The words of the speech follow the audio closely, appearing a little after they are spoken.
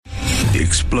The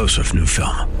explosive new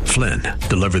film, Flynn,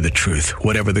 deliver the truth,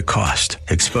 whatever the cost,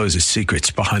 exposes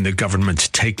secrets behind the government's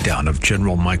takedown of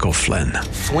General Michael Flynn.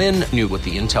 Flynn knew what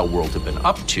the intel world had been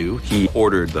up to. He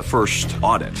ordered the first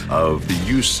audit of the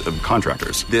use of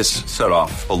contractors. This set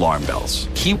off alarm bells.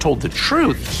 He told the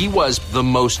truth. He was the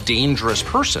most dangerous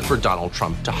person for Donald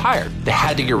Trump to hire. They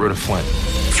had to get rid of Flynn.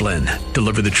 Flynn,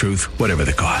 deliver the truth, whatever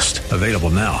the cost. Available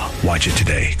now. Watch it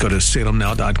today. Go to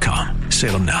salemnow.com.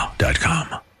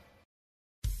 salemnow.com.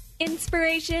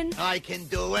 Inspiration. I can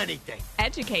do anything.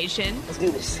 Education. Let's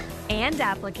do this. And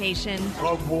application.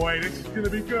 Oh boy, this is going to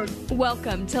be good.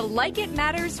 Welcome to Like It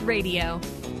Matters Radio.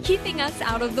 Keeping us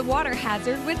out of the water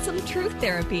hazard with some truth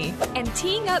therapy. And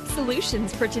teeing up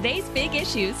solutions for today's big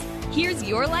issues. Here's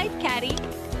your life caddy,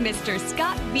 Mr.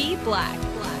 Scott V. Black.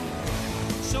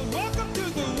 So welcome to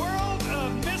the world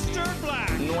of Mr.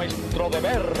 Black. Nuestro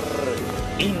deber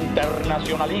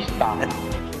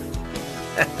internacionalista.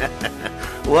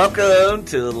 Welcome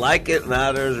to Like It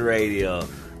Matters Radio.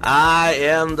 I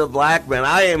am the black man.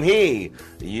 I am he.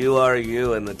 You are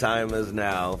you, and the time is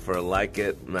now for Like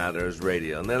It Matters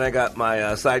Radio. And then I got my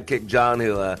sidekick, John,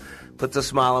 who puts a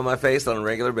smile on my face on a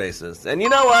regular basis. And you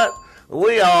know what?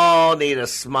 We all need a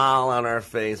smile on our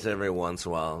face every once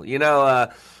in a while. You know,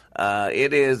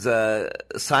 it is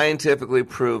scientifically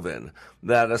proven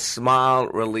that a smile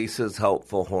releases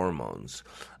helpful hormones.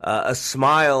 A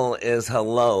smile is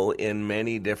hello in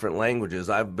many different languages.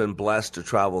 I've been blessed to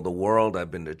travel the world. I've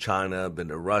been to China, I've been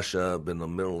to Russia, I've been to the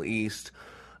Middle East,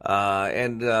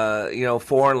 and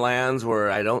foreign lands where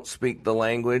I don't speak the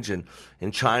language. And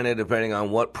in China, depending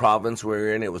on what province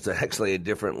we're in, it was actually a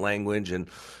different language. And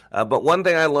but one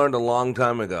thing I learned a long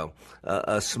time ago,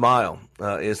 a smile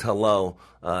is hello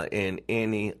in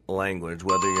any language,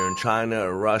 whether you're in China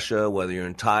or Russia, whether you're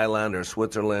in Thailand or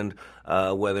Switzerland,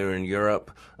 whether you're in Europe,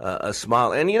 a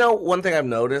smile. And, you know, one thing I've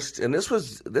noticed, and this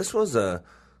was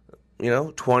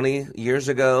 20 years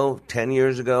ago, 10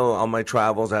 years ago, on my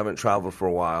travels, I haven't traveled for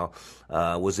a while,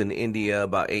 was in India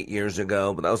about 8 years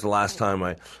ago, but that was the last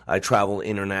time I traveled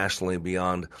internationally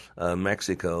beyond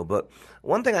Mexico. But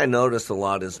one thing I noticed a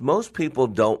lot is most people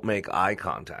don't make eye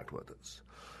contact with us.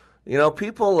 You know,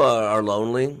 people are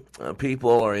lonely.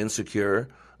 People are insecure.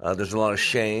 There's a lot of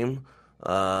shame.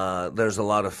 There's a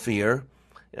lot of fear.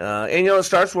 And, it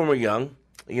starts when we're young.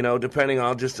 Depending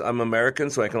on I'm American,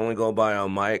 so I can only go by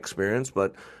on my experience.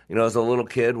 But, as a little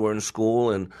kid, we're in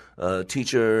school and a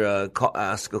teacher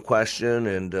asks a question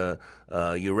and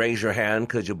you raise your hand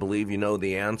because you believe you know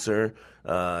the answer.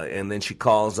 And then she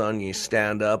calls on you,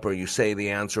 stand up, or you say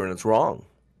the answer and it's wrong.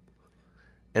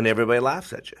 And everybody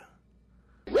laughs at you.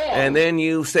 And then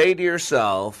you say to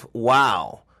yourself,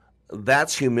 wow,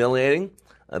 that's humiliating.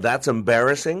 That's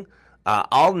embarrassing.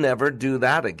 I'll never do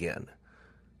that again.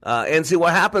 And see,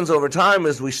 what happens over time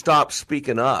is we stop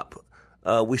speaking up.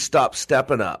 We stop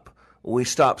stepping up. We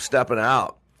stop stepping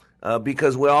out.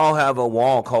 Because we all have a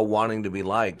wall called wanting to be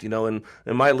liked. In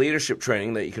my leadership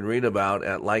training that you can read about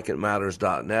at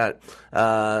likeitmatters.net,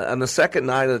 on the second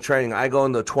night of the training, I go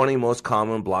into the 20 most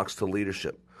common blocks to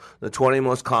leadership. The 20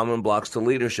 most common blocks to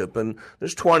leadership. And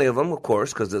there's 20 of them, of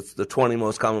course, because it's the 20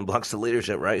 most common blocks to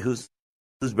leadership, right? Who's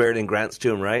buried in Grant's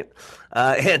tomb, right?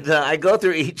 And I go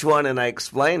through each one and I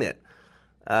explain it.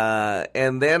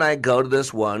 And then I go to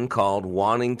this one called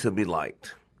wanting to be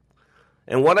liked.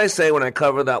 And what I say when I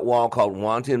cover that wall called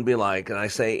wanting to be liked, and I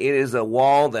say it is a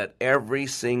wall that every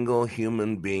single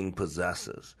human being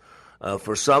possesses.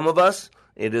 For some of us,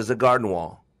 it is a garden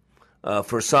wall.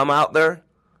 For some out there,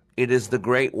 it is the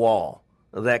Great Wall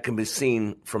that can be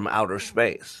seen from outer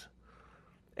space.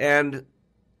 And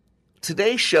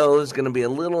today's show is going to be a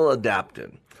little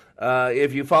adapted.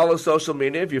 If you follow social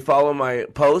media, if you follow my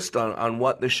post on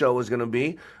what the show is going to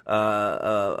be,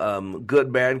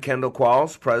 good man Kendall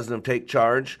Qualls, president of Take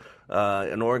Charge,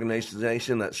 an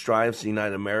organization that strives to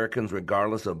unite Americans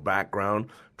regardless of background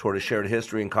toward a shared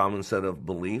history and common set of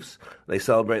beliefs. They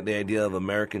celebrate the idea of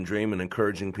American dream and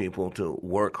encouraging people to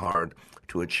work hard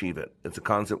to achieve it. It's a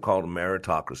concept called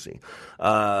meritocracy.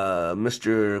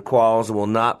 Mr. Qualls will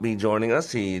not be joining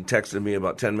us. He texted me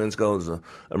about 10 minutes ago. It was an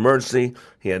emergency.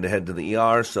 He had to head to the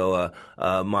ER. So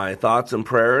my thoughts and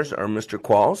prayers are Mr.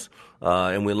 Qualls,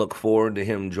 and we look forward to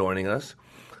him joining us.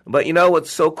 But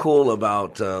what's so cool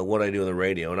about what I do on the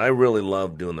radio, and I really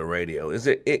love doing the radio, is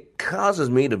it causes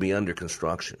me to be under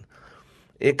construction.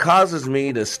 it causes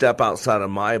me to step outside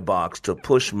of my box to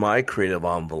push my creative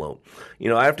envelope.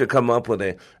 I have to come up with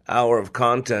an hour of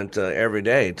content every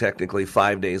day, technically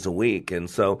 5 days a week. And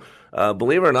so,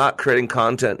 believe it or not, creating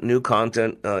new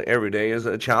content every day is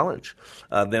a challenge.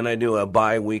 Then I do a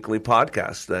bi-weekly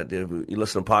podcast that if you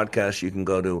listen to podcasts, you can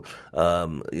go to,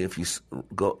 if you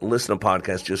go listen to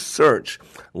podcasts, just search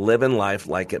Living Life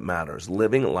Like It Matters.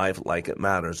 Living Life Like It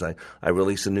Matters. I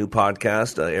release a new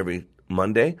podcast every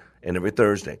Monday and every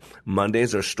Thursday.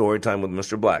 Mondays are Story Time with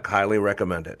Mr. Black. Highly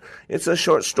recommend it. It's a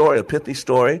short story, a pithy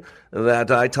story that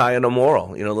I tie in a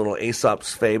moral, a little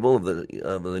Aesop's fable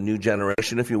of the new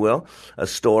generation, if you will, a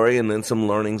story and then some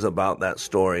learnings about that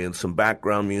story and some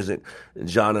background music.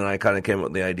 John and I kind of came up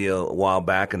with the idea a while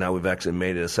back, and now we've actually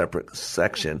made it a separate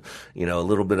section, a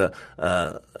little bit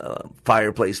of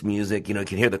fireplace music. You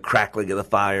can hear the crackling of the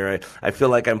fire. I feel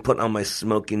like I'm putting on my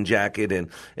smoking jacket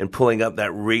and pulling up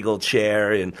that regal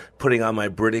chair and putting on my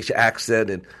British accent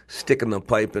and sticking the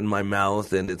pipe in my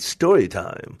mouth, and it's story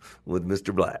time with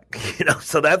Mr. Black.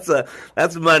 So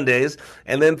that's Mondays,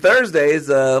 and then Thursdays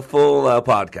full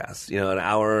podcast. An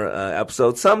hour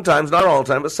episode. Sometimes, not all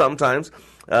the time, but sometimes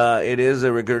it is a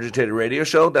regurgitated radio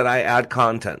show that I add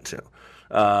content to.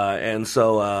 And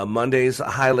so Mondays,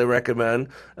 highly recommend.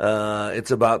 It's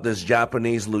about this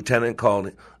Japanese lieutenant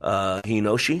called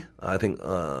Hinoshi. I think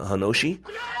Hinoshi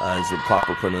is the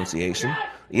proper pronunciation.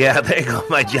 Yeah, there you go,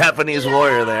 my Japanese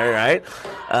warrior there, right?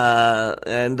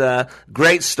 And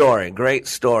great story.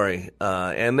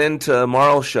 And then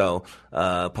tomorrow's show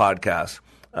podcast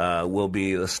will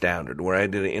be the Standard, where I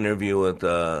did an interview with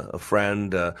a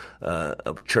friend, a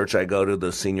church I go to,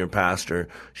 the senior pastor,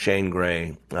 Shane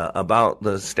Gray, about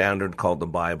the Standard called the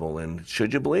Bible. And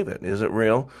should you believe it? Is it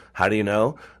real? How do you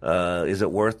know? Is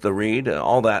it worth the read?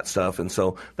 All that stuff. And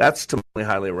so that's to me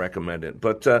highly recommended.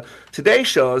 But today's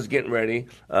show is getting ready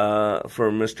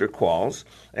for Mr. Qualls.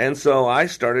 And so I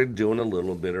started doing a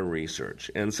little bit of research.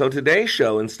 And so today's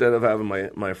show, instead of having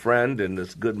my friend and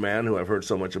this good man who I've heard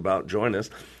so much about join us,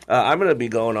 I'm going to be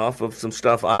going off of some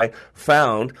stuff I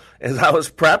found as I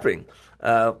was prepping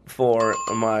for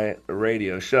my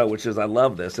radio show, which is, I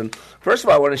love this. And first of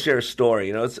all, I want to share a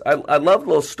story. I love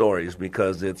little stories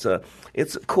because it's a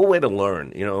cool way to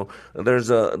learn. There's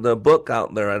the book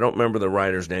out there, I don't remember the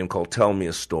writer's name, called Tell Me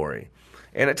a Story.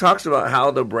 And it talks about how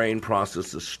the brain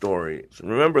processes stories.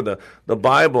 Remember, the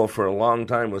Bible for a long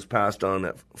time was passed on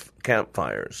at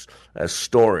campfires as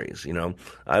stories.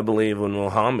 I believe when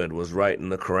Muhammad was writing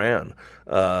the Quran,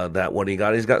 that what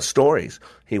he's got stories.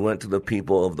 He went to the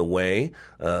people of the way,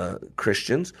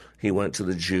 Christians. He went to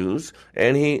the Jews,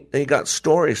 and he got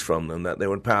stories from them that they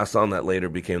would pass on that later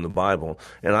became the Bible.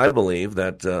 And I believe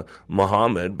that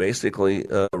Muhammad basically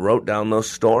wrote down those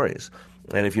stories.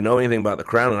 And if you know anything about the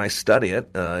Quran, and I study it,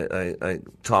 I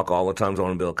talk all the time. I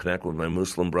want to be able to connect with my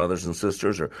Muslim brothers and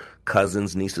sisters, or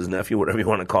cousins, nieces, nephew, whatever you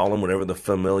want to call them, whatever the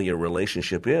familiar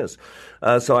relationship is.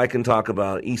 So I can talk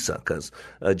about Isa, because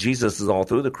Jesus is all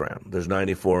through the Quran. There's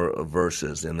 94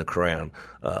 verses in the Quran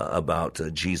about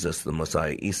Jesus, the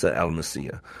Messiah, Isa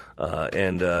al-Messiah,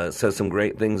 and says some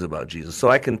great things about Jesus. So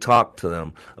I can talk to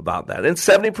them about that. And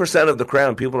 70% of the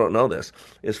Quran, people don't know this,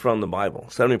 is from the Bible,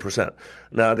 70%.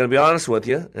 Now, I'm going to be honest with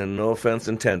you, and no offense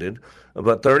intended,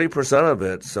 but 30% of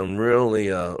it's some really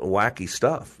wacky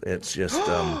stuff. It's just,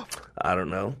 I don't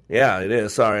know. Yeah, it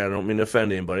is. Sorry, I don't mean to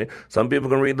offend anybody. Some people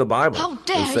can read the Bible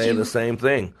and say the same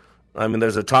thing. I mean,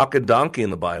 there's a talking donkey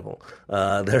in the Bible.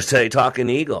 There's a talking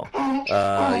eagle.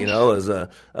 There's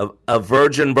a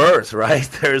virgin birth, right?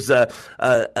 There's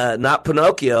not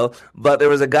Pinocchio, but there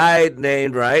was a guy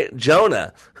named, right,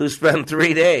 Jonah, who spent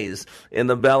 3 days in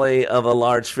the belly of a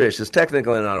large fish. It's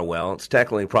technically not a whale. It's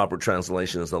technically proper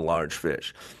translation is a large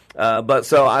fish. And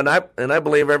I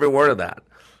believe every word of that.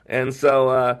 And so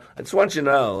I just want you to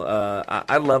know,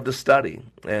 I love to study.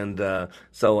 And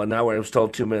so now I was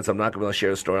told 2 minutes, I'm not going to be able to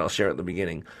share the story. I'll share it at the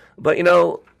beginning. But,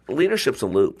 leadership's a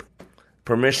loop.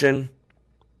 Permission,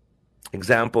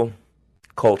 example,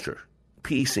 culture,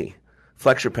 PC,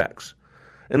 flex your pecs.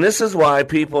 And this is why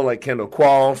people like Kendall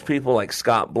Qualls, people like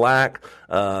Scott Black,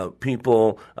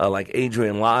 people like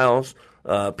Adrian Lyles,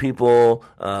 people,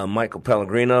 Michael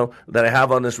Pellegrino, that I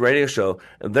have on this radio show,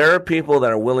 there are people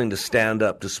that are willing to stand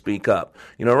up, to speak up.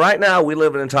 Right now we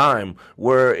live in a time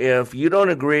where if you don't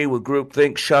agree with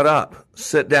groupthink, shut up,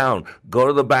 sit down, go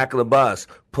to the back of the bus,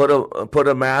 put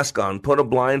a mask on, put a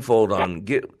blindfold on,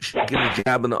 get a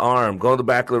jab in the arm, go to the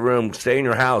back of the room, stay in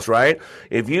your house, right?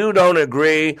 If you don't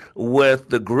agree with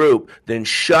the group, then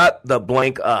shut the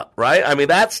blank up, right? I mean,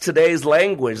 that's today's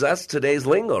language. That's today's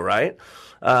lingo, right?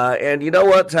 And you know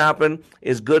what's happened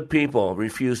is good people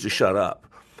refuse to shut up.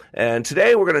 And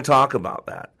today we're going to talk about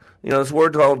that. This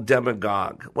word called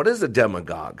demagogue. What is a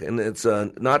demagogue? And it's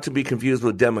not to be confused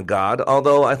with demigod,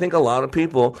 although I think a lot of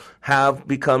people have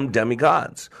become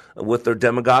demigods with their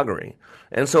demagoguery.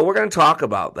 And so we're going to talk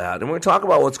about that, and we're going to talk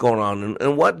about what's going on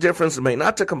and what difference it makes,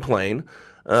 not to complain,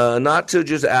 not to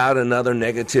just add another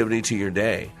negativity to your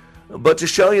day, but to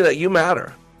show you that you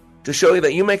matter, to show you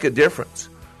that you make a difference,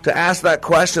 to ask that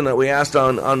question that we asked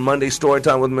on Monday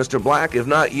Storytime with Mr. Black. If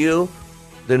not you,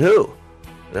 then who?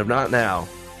 And if not now,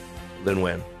 then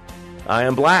when? I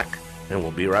am Black, and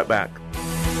we'll be right back.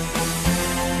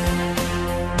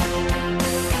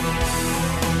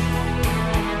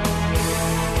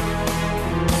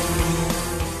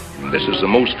 This is the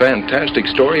most fantastic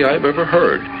story I've ever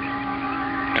heard.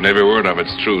 And every word of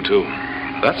it's true, too.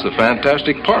 That's the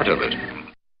fantastic part of it.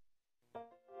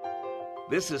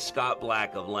 This is Scott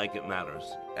Black of Like It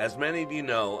Matters. As many of you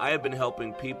know, I have been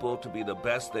helping people to be the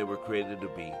best they were created to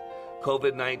be.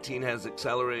 COVID-19 has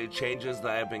accelerated changes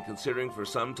that I have been considering for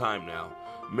some time now.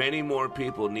 Many more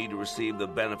people need to receive the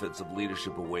benefits of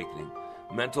Leadership Awakening.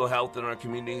 Mental health in our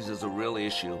communities is a real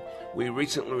issue. We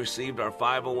recently received our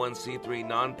 501c3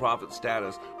 nonprofit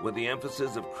status with the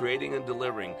emphasis of creating and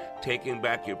delivering, taking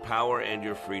back your power and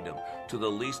your freedom to the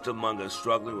least among us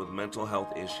struggling with mental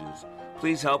health issues.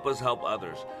 Please help us help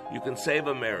others. You can save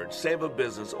a marriage, save a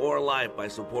business, or a life by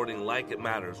supporting Like It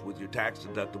Matters with your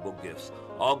tax-deductible gifts.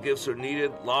 All gifts are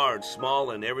needed, large,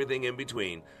 small, and everything in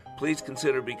between. Please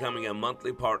consider becoming a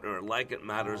monthly partner at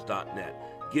likeitmatters.net.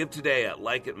 Give today at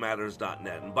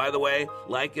likeitmatters.net. And by the way,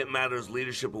 Like It Matters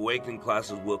Leadership Awakening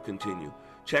classes will continue.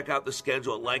 Check out the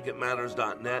schedule at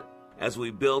likeitmatters.net as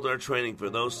we build our training for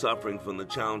those suffering from the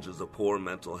challenges of poor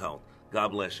mental health. God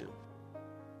bless you.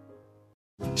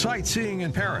 Sightseeing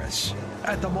in Paris,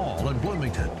 at the mall in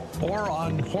Bloomington, or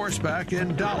on horseback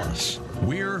in Dallas.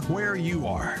 We're where you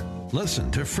are.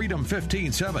 Listen to Freedom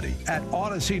 1570 at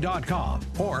Odyssey.com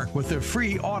or with the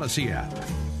free Odyssey app.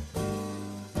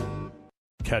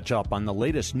 Catch up on the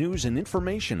latest news and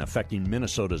information affecting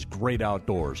Minnesota's great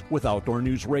outdoors with Outdoor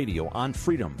News Radio on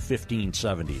Freedom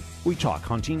 1570. We talk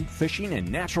hunting, fishing,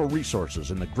 and natural resources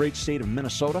in the great state of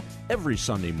Minnesota every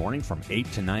Sunday morning from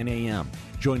 8 to 9 a.m.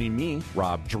 Joining me,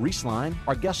 Rob Drieslein,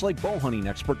 our guests like bow hunting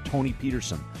expert Tony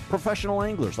Peterson, professional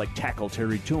anglers like Tackle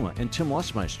Terry Tuma and Tim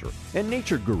Lesmeister, and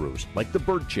nature gurus like the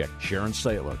Bird Chick Sharon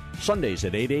Saylor. Sundays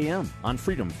at 8 a.m. on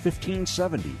Freedom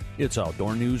 1570. It's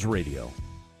Outdoor News Radio.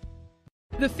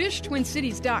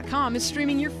 TheFishTwinCities.com is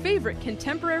streaming your favorite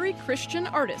contemporary Christian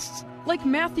artists like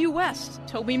Matthew West,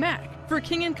 Toby Mac, For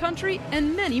King & Country,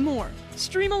 and many more.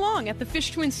 Stream along at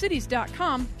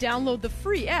TheFishTwinCities.com, download the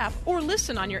free app, or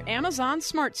listen on your Amazon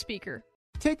smart speaker.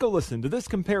 Take a listen to this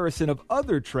comparison of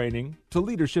other training to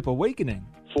Leadership Awakening.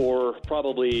 For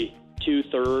probably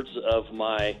 2/3 of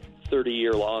my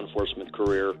 30-year law enforcement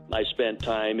career, I spent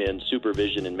time in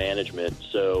supervision and management,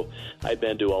 so I've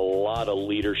been to a lot of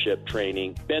leadership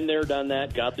training. Been there, done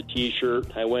that, got the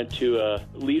T-shirt. I went to a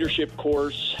leadership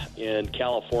course in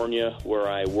California where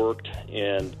I worked,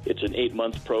 and it's an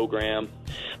 8-month program.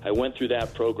 I went through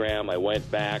that program. I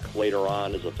went back later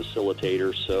on as a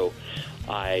facilitator, so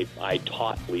I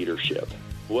taught leadership.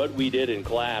 What we did in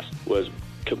class was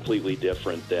completely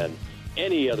different than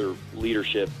any other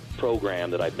leadership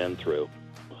program that I've been through.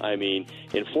 I mean,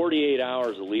 in 48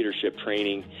 hours of leadership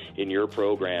training in your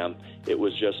program, it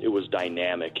was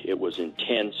dynamic. It was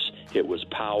intense. It was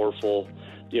powerful.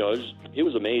 It was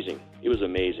amazing. It was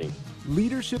amazing.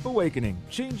 Leadership Awakening.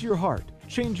 Change your heart.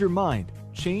 Change your mind.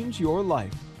 Change your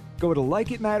life. Go to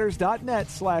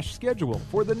likeitmatters.net/schedule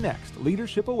for the next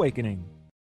Leadership Awakening.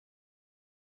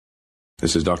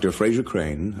 This is Dr. Fraser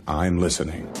Crane. I'm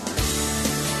listening.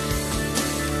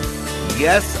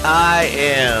 Yes, I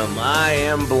am. I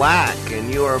am Black,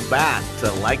 and you are back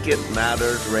to Like It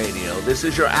Matters Radio. This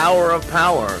is your hour of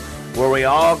power where we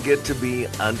all get to be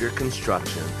under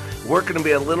construction. We're going to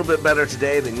be a little bit better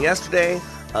today than yesterday,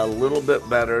 a little bit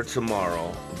better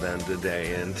tomorrow than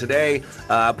today. And today,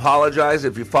 I apologize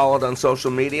if you followed on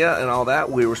social media and all that.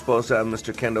 We were supposed to have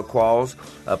Mr. Kendall Qualls,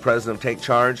 president of Take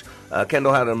Charge.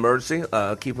 Kendall had an emergency.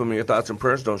 Keep him in your thoughts and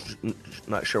prayers.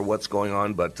 Not sure what's going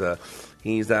on, but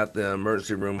he's at the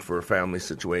emergency room for a family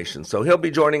situation. So he'll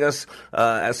be joining us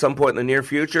at some point in the near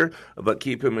future, but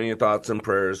keep him in your thoughts and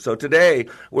prayers. So today,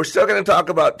 we're still going to talk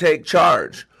about Take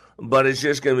Charge, but it's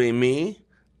just going to be me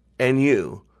and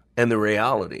you and the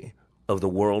reality of the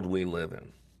world we live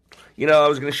in. I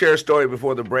was going to share a story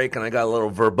before the break, and I got a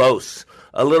little verbose,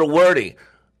 a little wordy.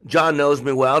 John knows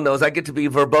me well, knows I get to be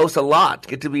verbose a lot,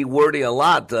 get to be wordy a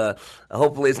lot.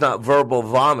 Hopefully it's not verbal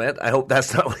vomit. I hope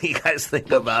that's not what you guys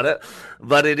think about it.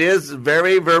 But it is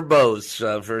very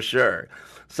verbose, for sure.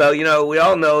 So, we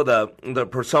all know the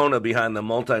persona behind the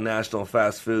multinational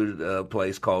fast food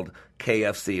place called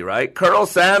KFC, right? Colonel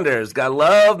Sanders, gotta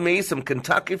love me some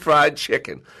Kentucky Fried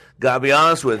Chicken. Gotta be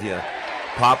honest with you,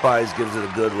 Popeyes gives it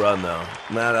a good run, though.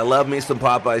 Man, I love me some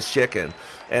Popeyes chicken.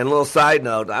 And a little side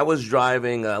note, I was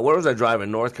driving, where was I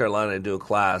driving? North Carolina to do a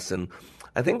class, and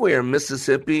I think we were in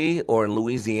Mississippi or in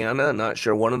Louisiana, not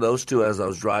sure, one of those two, as I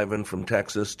was driving from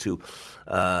Texas to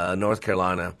North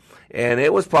Carolina. And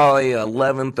it was probably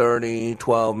 11:30,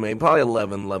 12, maybe probably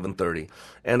 11:30.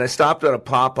 And I stopped at a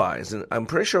Popeyes, and I'm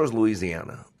pretty sure it was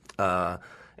Louisiana.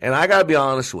 And I got to be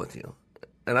honest with you,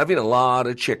 and I've eaten a lot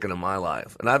of chicken in my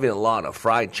life, and I've eaten a lot of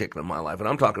fried chicken in my life, and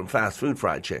I'm talking fast food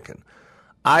fried chicken.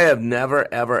 I have never,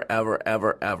 ever, ever,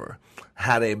 ever, ever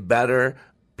had a better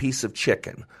piece of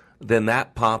chicken than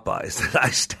that Popeyes that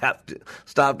I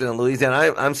stopped in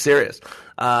Louisiana. I'm serious.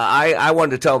 I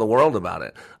wanted to tell the world about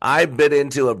it. I bit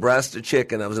into a breast of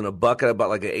chicken. I was in a bucket. I bought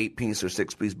like an 8-piece or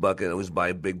 6-piece bucket. It was by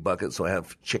a big bucket, so I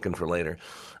have chicken for later.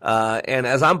 And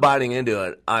as I'm biting into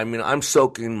it, I'm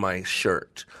soaking my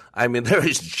shirt. There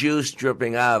is juice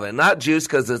dripping out of it. Not juice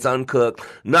because it's uncooked.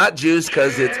 Not juice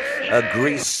because it's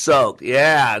grease soaked.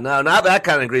 Yeah, no, not that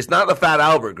kind of grease. Not the Fat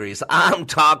Albert grease. I'm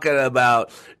talking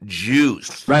about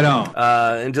juice. Right on.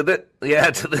 And to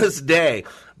this day,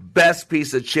 best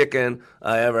piece of chicken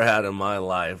I ever had in my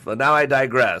life. But now I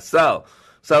digress. So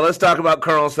let's talk about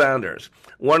Colonel Sanders.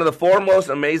 One of the foremost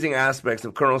amazing aspects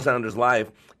of Colonel Sanders' life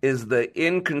is the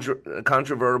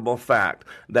incontrovertible fact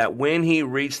that when he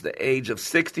reached the age of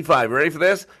 65, ready for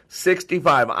this?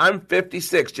 65. I'm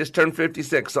 56, just turned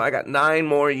 56, so I got 9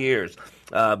 more years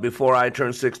before I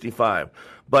turn 65.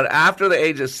 But after the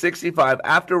age of 65,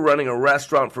 after running a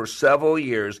restaurant for several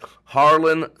years,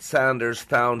 Harlan Sanders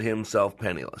found himself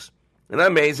penniless. Isn't that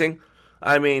amazing?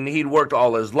 He'd worked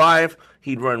all his life.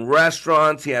 He'd run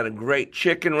restaurants. He had a great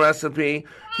chicken recipe.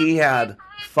 He had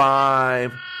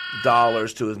 $5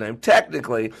 to his name.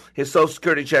 Technically, his Social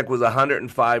Security check was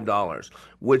 $105,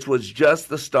 which was just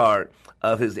the start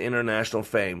of his international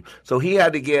fame. So he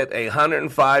had to get a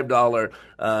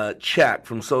 $105 check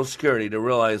from Social Security to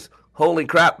realize, holy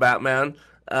crap, Batman,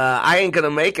 I ain't going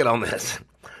to make it on this.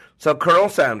 So Colonel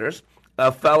Sanders,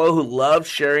 a fellow who loved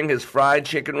sharing his fried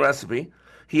chicken recipe,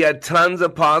 he had tons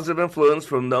of positive influence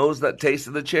from those that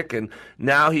tasted the chicken.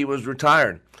 Now he was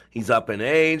retired. He's up in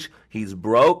age. He's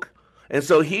broke. And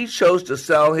so he chose to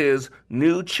sell his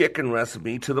new chicken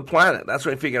recipe to the planet. That's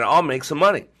when he figured, I'll make some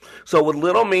money. So with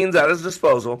little means at his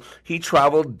disposal, he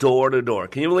traveled door to door.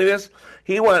 Can you believe this?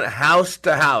 He went house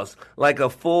to house like a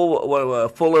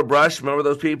Fuller Brush. Remember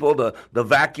those people, the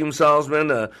vacuum salesman?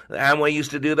 Amway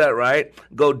used to do that, right?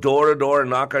 Go door to door and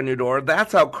knock on your door.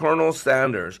 That's how Colonel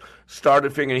Sanders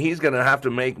started figuring he's going to have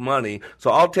to make money. So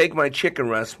I'll take my chicken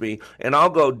recipe and I'll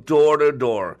go door to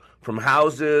door. From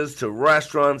houses to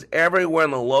restaurants, everywhere in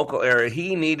the local area.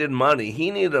 He needed money. He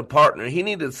needed a partner. He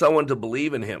needed someone to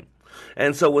believe in him.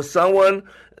 And so with someone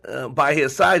by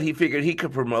his side, he figured he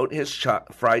could promote his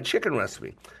fried chicken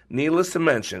recipe. Needless to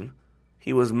mention,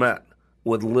 he was met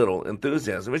with little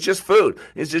enthusiasm. It's just food.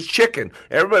 It's just chicken.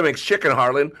 Everybody makes chicken,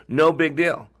 Harlan. No big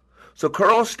deal. So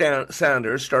Colonel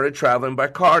Sanders started traveling by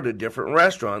car to different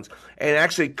restaurants and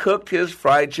actually cooked his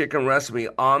fried chicken recipe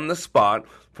on the spot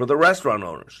for the restaurant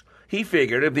owners. He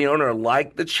figured if the owner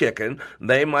liked the chicken,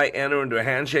 they might enter into a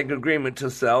handshake agreement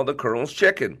to sell the Colonel's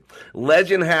chicken.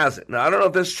 Legend has it, now I don't know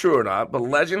if this is true or not, but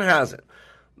legend has it,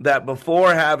 that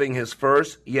before having his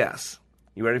first, yes,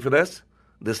 you ready for this?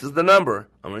 This is the number.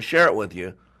 I'm going to share it with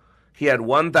you. He had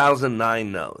 1,009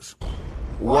 no's.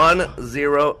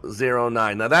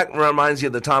 1009. Now that reminds you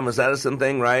of the Thomas Edison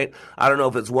thing, right? I don't know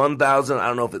if it's 1,000. I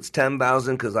don't know if it's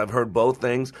 10,000 because I've heard both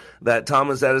things. That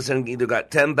Thomas Edison either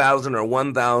got 10,000 or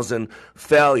 1,000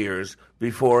 failures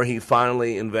before he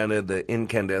finally invented the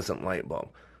incandescent light bulb.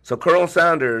 So Colonel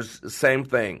Sanders, same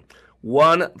thing.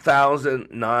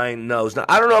 1,009 no's. Now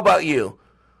I don't know about you,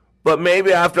 but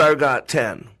maybe after I got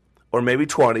 10, or maybe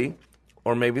 20,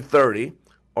 or maybe 30,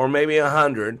 or maybe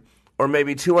 100, or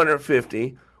maybe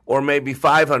 250, or maybe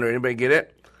 500. Anybody get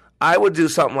it? I would do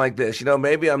something like this.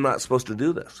 Maybe I'm not supposed to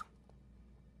do this.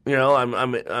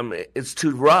 It's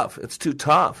too rough. It's too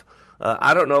tough.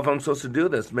 I don't know if I'm supposed to do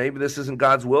this. Maybe this isn't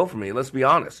God's will for me. Let's be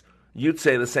honest. You'd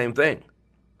say the same thing.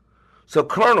 So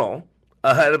Colonel,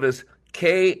 ahead of his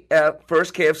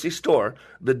first KFC store,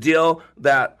 the deal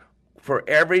that for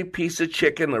every piece of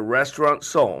chicken the restaurant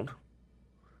sold,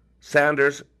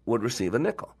 Sanders would receive a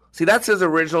nickel. See, that's his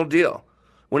original deal.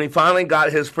 When he finally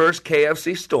got his first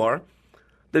KFC store,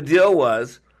 the deal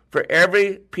was for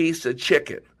every piece of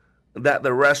chicken that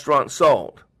the restaurant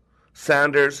sold,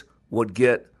 Sanders would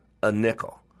get a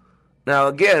nickel. Now,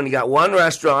 again, you got one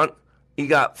restaurant. You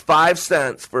got 5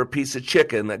 cents for a piece of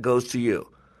chicken that goes to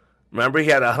you. Remember, he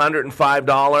had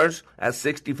 $105 at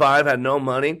 65, had no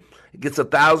money. He gets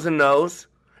 1,000 no's,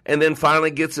 and then finally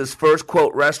gets his first,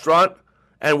 quote, restaurant.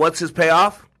 And what's his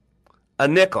payoff? A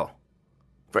nickel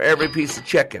for every piece of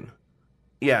chicken.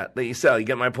 Yeah, that you sell. You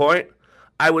get my point?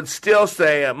 I would still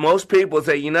say, most people would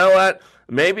say, you know what?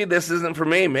 Maybe this isn't for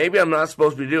me. Maybe I'm not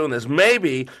supposed to be doing this.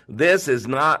 Maybe this is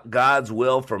not God's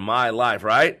will for my life,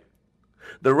 right?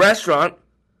 The restaurant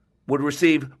would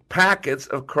receive packets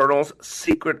of Colonel's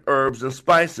secret herbs and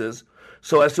spices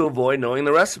so as to avoid knowing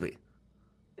the recipe.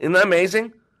 Isn't that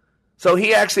amazing? So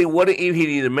he actually wouldn't, he'd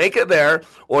either make it there,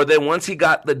 or then once he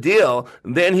got the deal,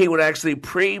 then he would actually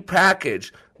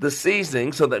pre-package the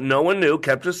seasoning so that no one knew,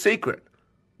 kept a secret.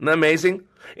 Isn't that amazing?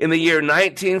 In the year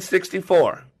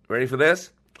 1964, ready for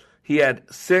this? He had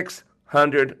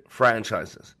 600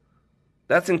 franchises.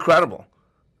 That's incredible.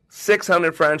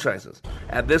 600 franchises.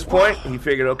 At this point, he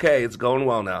figured, okay, it's going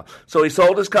well now. So he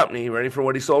sold his company. Ready for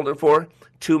what he sold it for?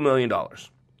 $2 million.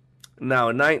 Now,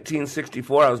 in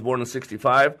 1964, I was born in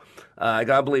 65. I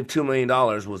gotta believe $2 million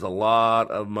was a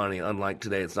lot of money. Unlike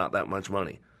today, it's not that much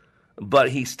money. But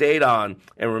he stayed on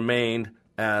and remained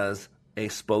as a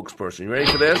spokesperson. You ready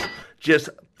for this? Just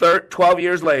 12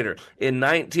 years later, in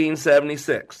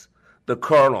 1976, the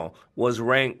Colonel was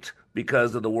ranked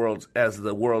because of the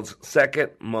world's second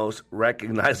most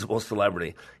recognizable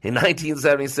celebrity in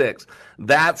 1976.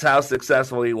 That's how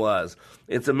successful he was.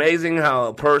 It's amazing how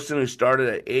a person who started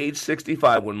at age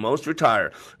 65, when most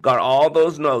retire, got all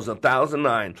those no's,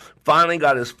 1,009, finally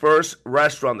got his first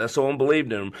restaurant that someone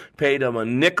believed in him, paid him a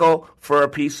nickel for a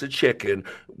piece of chicken,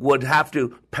 would have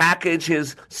to package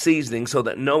his seasoning so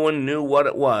that no one knew what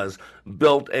it was,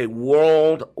 built a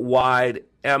worldwide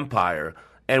empire,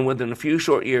 and within a few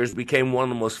short years became one of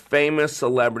the most famous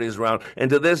celebrities around. And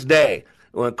to this day,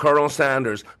 when Colonel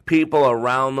Sanders, people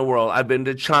around the world, I've been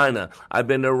to China, I've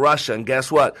been to Russia, and guess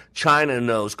what? China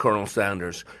knows Colonel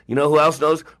Sanders. You know who else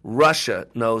knows? Russia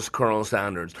knows Colonel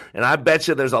Sanders. And I bet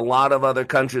you there's a lot of other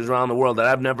countries around the world that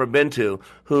I've never been to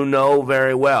who know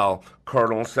very well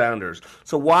Colonel Sanders.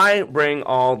 So why bring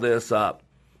all this up?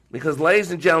 Because,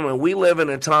 ladies and gentlemen, we live in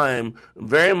a time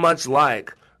very much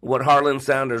like what Harlan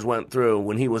Sanders went through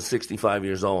when he was 65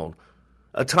 years old.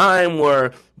 A time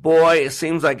where, boy, it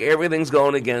seems like everything's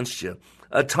going against you.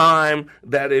 A time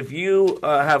that if you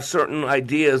have certain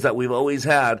ideas that we've always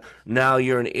had, now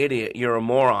you're an idiot, you're a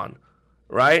moron,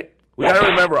 right? We got to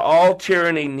remember, all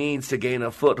tyranny needs to gain a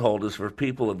foothold is for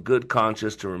people of good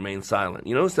conscience to remain silent.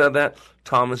 You know who said that?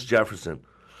 Thomas Jefferson.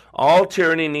 All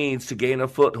tyranny needs to gain a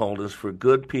foothold is for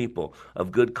good people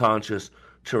of good conscience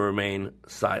to remain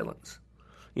silent.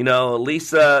 You know,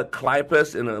 Lisa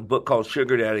Kleypas, in a book called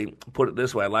Sugar Daddy, put it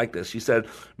this way. I like this. She said,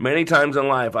 many times in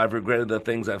life I've regretted the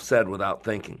things I've said without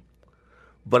thinking.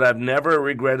 But I've never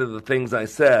regretted the things I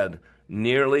said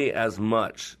nearly as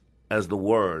much as the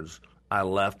words I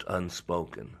left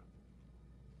unspoken.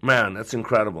 Man, that's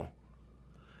incredible.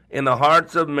 In the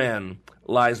hearts of men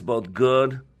lies both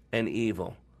good and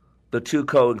evil. The two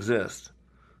coexist.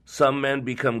 Some men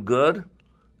become good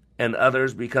and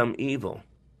others become evil.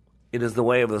 It is the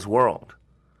way of this world.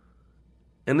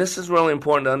 And this is really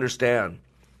important to understand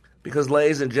because,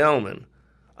 ladies and gentlemen,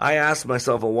 I asked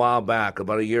myself a while back,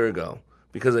 about a year ago,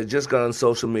 because I just got on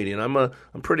social media, and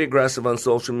I'm pretty aggressive on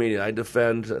social media. I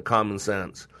defend common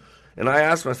sense. And I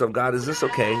asked myself, God, is this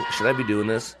okay? Should I be doing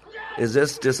this? Is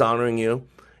this dishonoring you?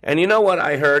 And you know what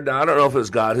I heard? Now, I don't know if it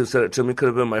was God who said it to me. Could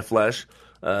have been my flesh.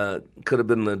 Could have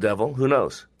been the devil. Who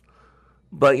knows?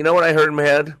 But you know what I heard in my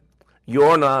head?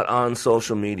 You're not on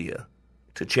social media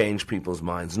to change people's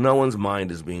minds. No one's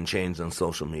mind is being changed on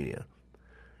social media.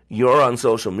 You're on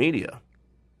social media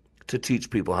to teach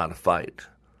people how to fight.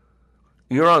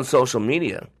 You're on social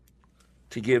media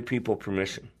to give people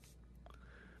permission.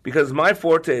 Because my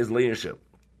forte is leadership.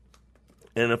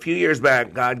 And a few years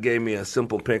back, God gave me a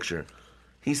simple picture.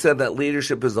 He said that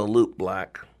leadership is a loop,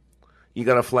 Black. You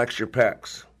got to flex your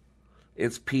pecs.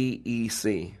 It's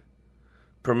PEC.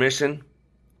 Permission,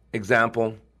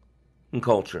 example, and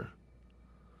culture.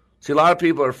 See, a lot of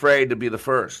people are afraid to be the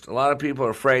first. A lot of people are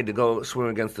afraid to go swim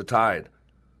against the tide.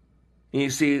 And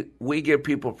you see, we give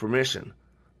people permission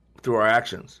through our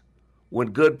actions.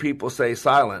 When good people stay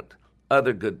silent,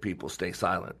 other good people stay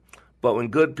silent. But when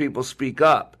good people speak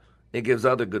up, it gives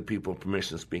other good people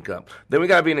permission to speak up. Then we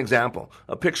got to be an example.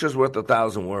 A picture's worth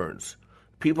 1,000 words.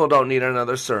 People don't need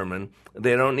another sermon.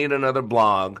 They don't need another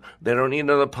blog. They don't need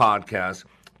another podcast.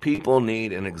 People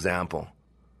need an example.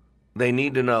 They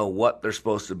need to know what they're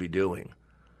supposed to be doing.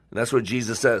 And that's what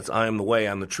Jesus says, I am the way,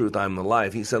 I'm the truth, I'm the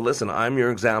life. He said, listen, I'm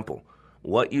your example.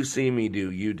 What you see me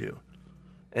do, you do.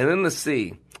 And then the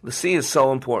C is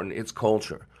so important. It's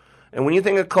culture. And when you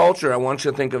think of culture, I want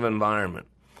you to think of environment.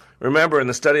 Remember, in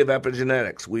the study of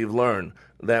epigenetics, we've learned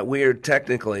that we are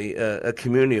technically a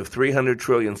community of 300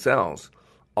 trillion cells,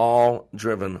 all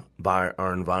driven by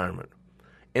our environment.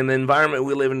 And the environment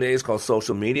we live in today is called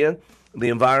social media. The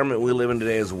environment we live in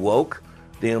today is woke.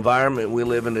 The environment we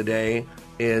live in today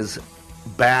is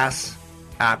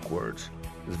bass-ackwards.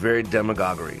 It's very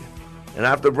demagoguery. And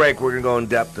after the break, we're going to go in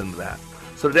depth into that.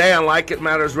 So today on Like It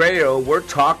Matters Radio, we're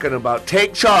talking about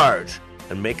take charge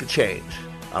and make a change.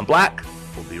 I'm Black.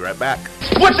 We'll be right back.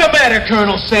 What's the matter,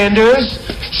 Colonel Sanders?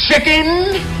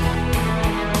 Chicken?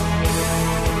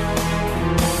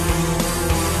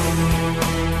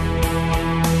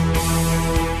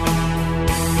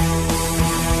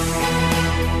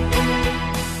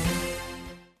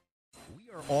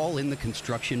 All in the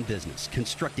construction business,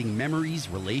 constructing memories,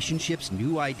 relationships,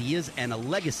 new ideas, and a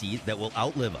legacy that will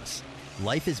outlive us.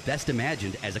 Life is best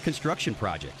imagined as a construction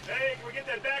project. Hey, can we get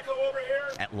that backhoe over here?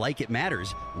 At Like It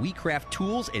Matters, we craft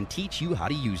tools and teach you how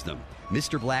to use them.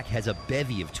 Mr. Black has a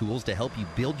bevy of tools to help you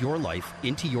build your life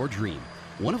into your dream.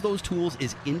 One of those tools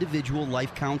is individual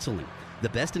life counseling. The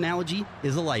best analogy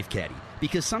is a life caddy,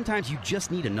 because sometimes you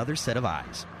just need another set of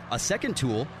eyes. A second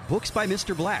tool, Books by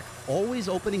Mr. Black, always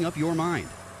opening up your mind.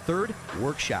 Third,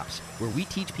 workshops, where we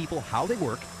teach people how they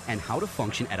work and how to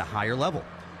function at a higher level.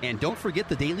 And don't forget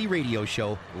the daily radio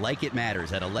show, Like It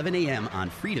Matters, at 11 a.m.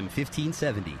 on Freedom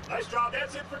 1570. Nice job.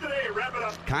 That's it for today. Wrap it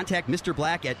up. Contact Mr.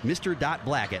 Black at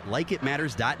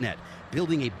mr.black@likeitmatters.net.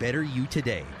 Building a better you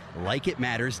today.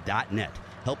 Likeitmatters.net.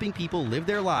 Helping people live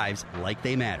their lives like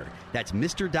they matter. That's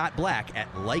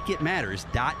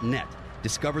mr.black@likeitmatters.net.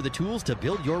 Discover the tools to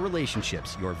build your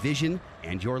relationships, your vision,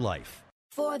 and your life.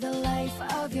 For the life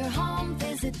of your home,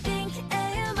 visit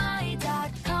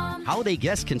thinkami.com. Holiday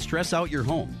guests can stress out your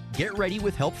home. Get ready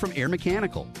with help from Air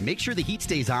Mechanical. Make sure the heat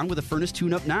stays on with a furnace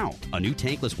tune-up now. A new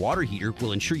tankless water heater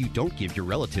will ensure you don't give your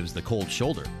relatives the cold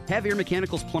shoulder. Have Air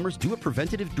Mechanical's plumbers do a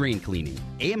preventative drain cleaning.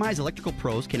 AMI's electrical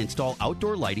pros can install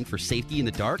outdoor lighting for safety in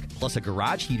the dark, plus a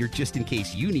garage heater just in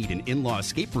case you need an in-law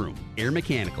escape room. Air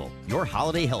Mechanical, your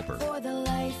holiday helper. For the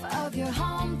life of your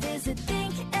home, visit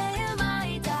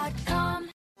thinkami.com.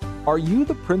 Are you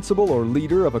the principal or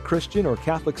leader of a Christian or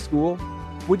Catholic school?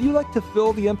 Would you like to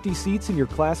fill the empty seats in your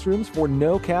classrooms for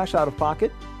no cash out of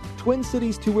pocket?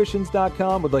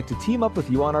 TwinCitiesTuitions.com would like to team up with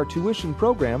you on our tuition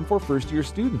program for first-year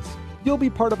students. You'll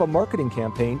be part of a marketing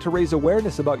campaign to raise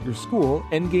awareness about your school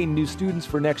and gain new students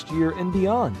for next year and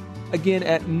beyond. Again,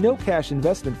 at no cash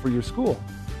investment for your school.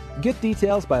 Get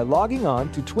details by logging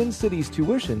on to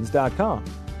TwinCitiesTuitions.com.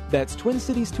 That's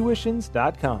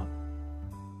TwinCitiesTuitions.com.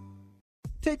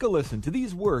 Take a listen to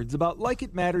these words about Like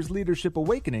It Matters Leadership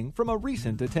Awakening from a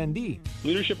recent attendee.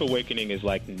 Leadership Awakening is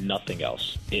like nothing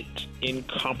else. It's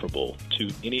incomparable to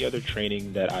any other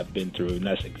training that I've been through, and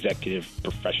that's executive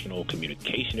professional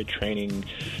communication training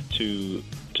to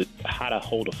how to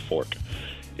hold a fork.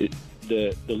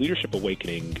 The Leadership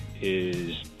Awakening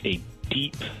is a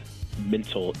deep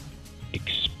mental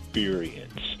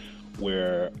experience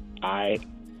where I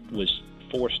was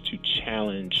forced to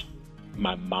challenge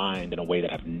my mind in a way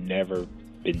that I've never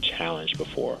been challenged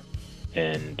before,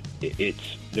 and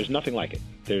there's nothing like it.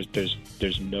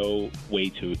 There's no way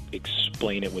to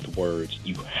explain it with words.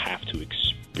 You have to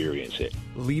experience it.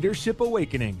 Leadership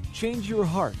Awakening. Change your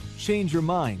heart, change your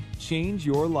mind, change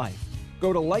your life.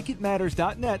 Go to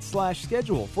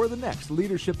likeitmatters.net/schedule for the next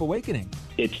Leadership Awakening.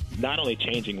 It's not only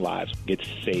changing lives, it's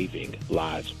saving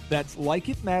lives. That's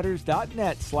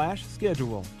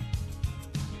likeitmatters.net/schedule.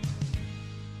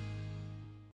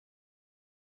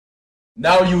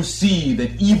 Now you see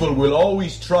that evil will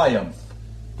always triumph,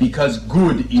 because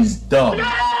good is dumb.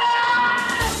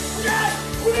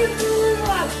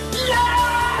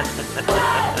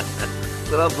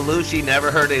 Little Belushi never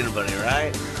hurt anybody,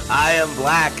 right? I am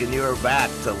Black, and you are back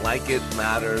to Like It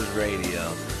Matters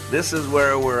Radio. This is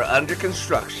where we're under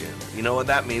construction. You know what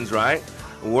that means, right?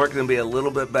 We're going to be a little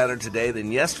bit better today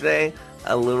than yesterday,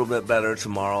 a little bit better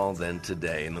tomorrow than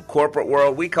today. In the corporate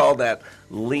world, we call that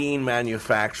lean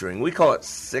manufacturing. We call it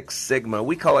Six Sigma.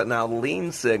 We call it now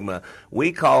Lean Sigma.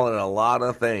 We call it a lot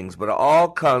of things, but it all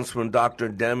comes from Dr.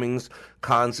 Deming's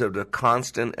concept of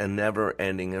constant and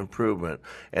never-ending improvement.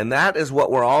 And that is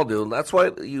what we're all doing. That's why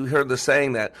you heard the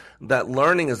saying that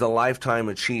learning is a lifetime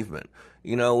achievement.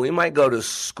 You know, we might go to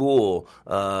school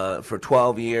for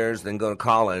 12 years, then go to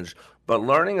college, but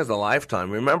learning is a lifetime.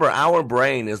 Remember, our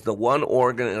brain is the one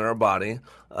organ in our body.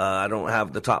 I don't have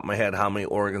at the top of my head how many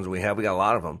organs we have. We got a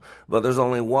lot of them. But there's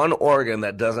only one organ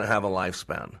that doesn't have a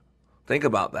lifespan. Think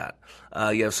about that.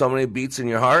 You have so many beats in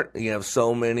your heart. You have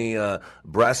so many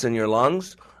breaths in your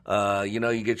lungs.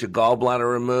 You get your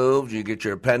gallbladder removed. You get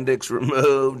your appendix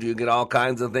removed. You get all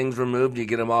kinds of things removed. You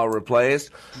get them all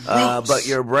replaced. But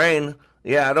your brain,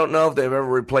 I don't know if they've ever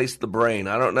replaced the brain.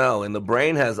 I don't know. And the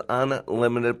brain has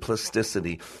unlimited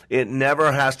plasticity. It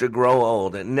never has to grow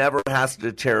old. It never has to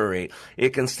deteriorate. It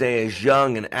can stay as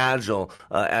young and agile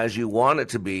as you want it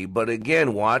to be. But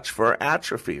again, watch for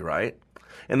atrophy, right?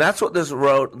 And that's what this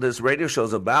radio show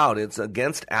is about. It's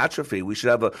against atrophy. We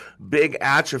should have a big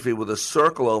atrophy with a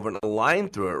circle over and a line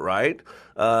through it, right?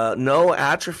 No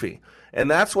atrophy. And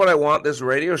that's what I want this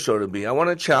radio show to be. I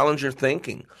want to challenge your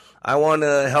thinking. I want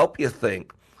to help you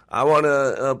think. I want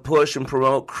to push and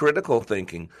promote critical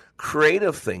thinking,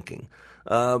 creative thinking,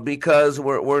 because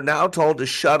we're now told to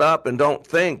shut up and don't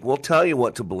think. We'll tell you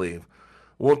what to believe.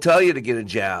 We'll tell you to get a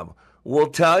jab.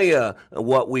 We'll tell you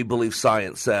what we believe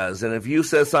science says. And if you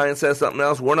say science says something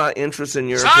else, we're not interested in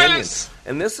your opinion.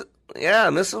 And this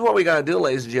is what we got to do,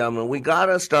 ladies and gentlemen. We got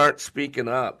to start speaking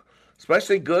up,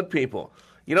 especially good people.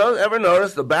 You know, ever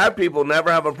notice the bad people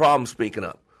never have a problem speaking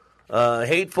up?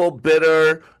 Hateful,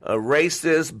 bitter,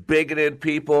 racist, bigoted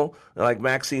people like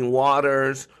Maxine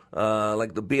Waters,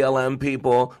 like the BLM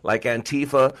people, like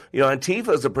Antifa. You know,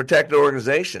 Antifa is a protected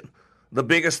organization. The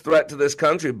biggest threat to this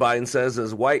country, Biden says,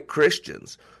 is white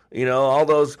Christians. You know, all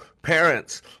those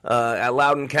parents at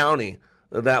Loudoun County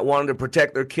that wanted to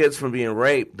protect their kids from being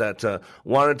raped, that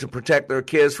wanted to protect their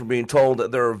kids from being told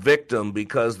that they're a victim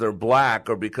because they're black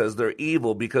or because they're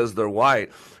evil, because they're white.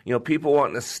 You know, people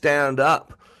wanting to stand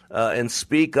up and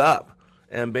speak up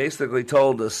and basically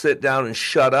told to sit down and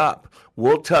shut up.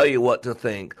 We'll tell you what to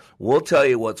think. We'll tell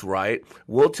you what's right.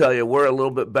 We'll tell you we're a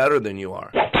little bit better than you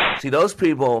are. See, those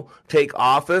people take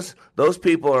office. Those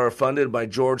people are funded by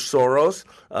George Soros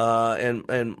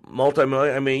and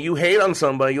multi-million. I mean, you hate on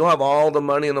somebody, you'll have all the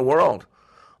money in the world.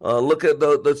 Look at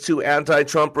the two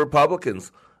anti-Trump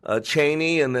Republicans,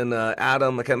 Cheney and then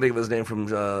Adam, I can't think of his name,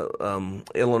 from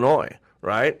Illinois,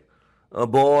 right?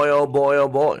 Boy, oh boy, oh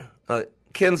boy.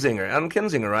 Kinzinger, Adam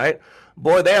Kinzinger, right?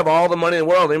 Boy, they have all the money in the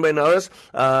world. Anybody notice?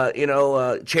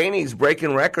 Cheney's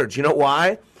breaking records. You know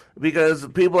why? Because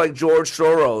people like George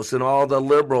Soros and all the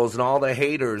liberals and all the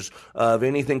haters of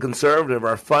anything conservative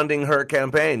are funding her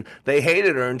campaign. They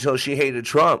hated her until she hated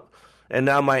Trump. And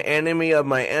now my enemy of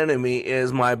my enemy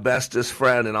is my bestest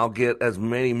friend, and I'll get as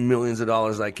many millions of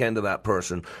dollars as I can to that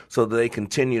person so that they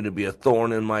continue to be a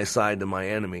thorn in my side to my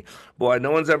enemy. Boy,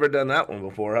 no one's ever done that one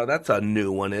before. Huh? That's a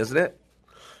new one, isn't it?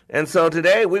 And so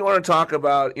today we want to talk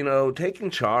about, taking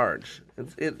charge.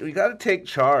 We got to take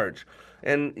charge.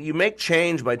 And you make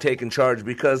change by taking charge,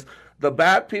 because the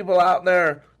bad people out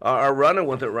there are running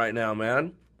with it right now,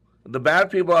 man. The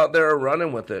bad people out there are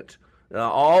running with it.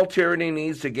 All tyranny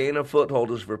needs to gain a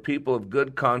foothold is for people of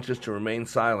good conscience to remain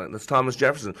silent. That's Thomas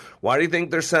Jefferson. Why do you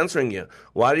think they're censoring you?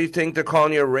 Why do you think they're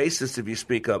calling you a racist if you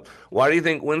speak up? Why do you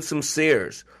think Winsome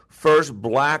Sears, first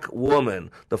black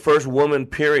woman, the first woman,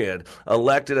 period,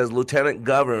 elected as lieutenant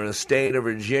governor in the state of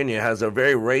Virginia, has a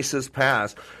very racist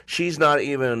past? She's not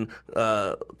even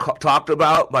talked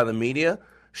about by the media.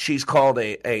 She's called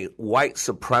a white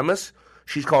supremacist.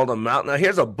 She's called a mountain. Now,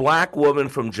 here's a black woman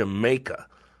from Jamaica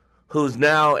who's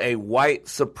now a white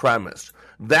supremacist.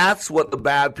 That's what the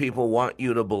bad people want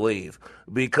you to believe,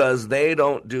 because they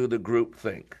don't do the group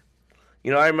think.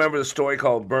 You know, I remember the story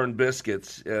called Burned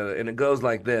Biscuits, and it goes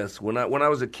like this. When I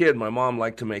was a kid, my mom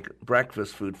liked to make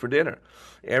breakfast food for dinner.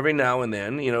 Every now and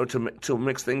then, to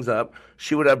mix things up,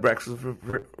 she would have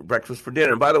breakfast for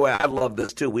dinner. And by the way, I love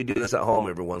this too. We do this at home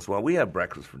every once in a while. We have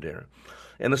breakfast for dinner.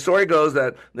 And the story goes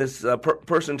that this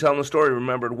person telling the story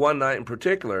remembered one night in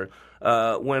particular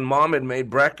when Mom had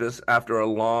made breakfast after a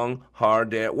long, hard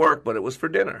day at work, but it was for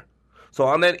dinner. So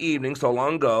on that evening, so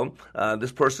long ago,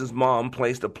 this person's mom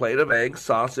placed a plate of eggs,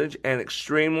 sausage, and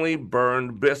extremely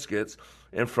burned biscuits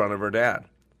in front of her dad.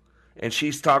 And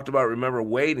she's talked about, remember,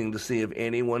 waiting to see if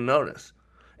anyone noticed.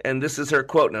 And this is her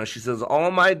quote now. She says,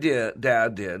 "All my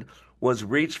dad did was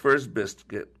reach for his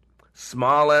biscuit,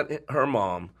 smile at her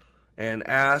mom, and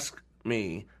ask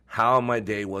me how my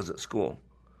day was at school.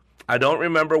 I don't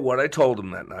remember what I told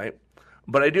him that night,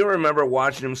 but I do remember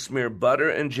watching him smear butter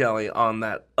and jelly on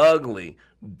that ugly,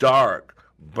 dark,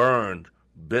 burned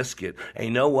biscuit. And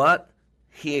you know what?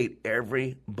 He ate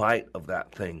every bite of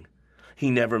that thing. He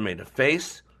never made a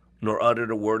face nor uttered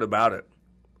a word about it.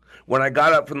 When I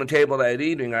got up from the table that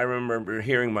evening, I remember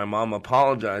hearing my mom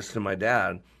apologize to my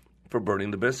dad for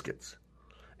burning the biscuits.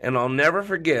 And I'll never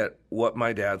forget what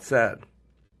my dad said.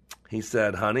 He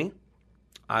said, 'Honey,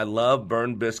 I love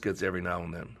burned biscuits every now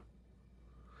and then.'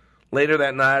 Later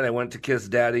that night, I went to kiss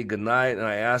Daddy goodnight, and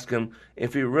I asked him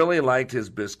if he really liked his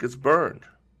biscuits burned.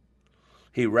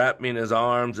 He wrapped me in his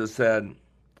arms and said,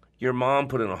 "Your mom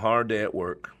put in a hard day at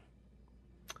work.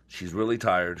 She's really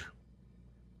tired.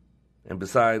 And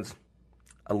besides,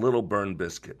 a little burned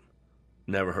biscuit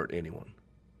never hurt anyone."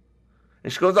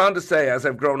 And she goes on to say, as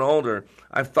I've grown older,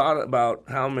 I've thought about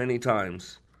how many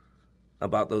times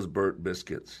about those burnt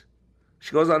biscuits.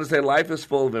 She goes on to say, life is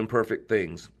full of imperfect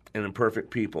things and imperfect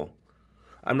people.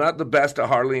 I'm not the best at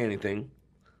hardly anything.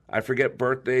 I forget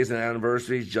birthdays and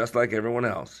anniversaries just like everyone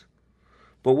else.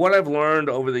 But what I've learned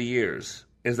over the years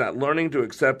is that learning to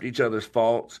accept each other's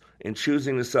faults and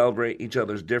choosing to celebrate each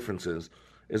other's differences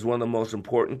is one of the most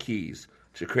important keys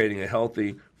to creating a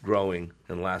healthy, growing,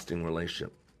 and lasting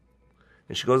relationship.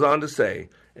 And she goes on to say,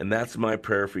 and that's my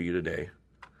prayer for you today,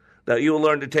 that you will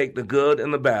learn to take the good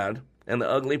and the bad and the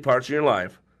ugly parts of your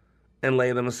life and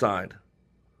lay them aside.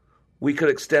 We could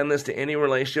extend this to any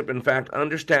relationship. In fact,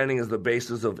 understanding is the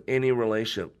basis of any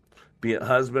relationship, be it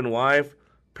husband, wife,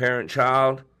 parent,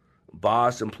 child,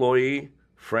 boss, employee,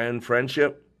 friend,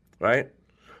 friendship, right?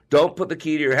 Don't put the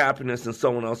key to your happiness in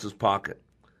someone else's pocket.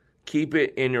 Keep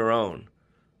it in your own.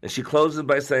 And she closes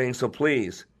by saying, so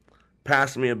please,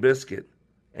 pass me a biscuit.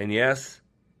 And yes,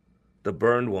 the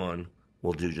burned one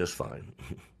will do just fine.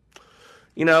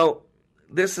 You know,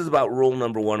 this is about rule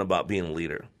number one about being a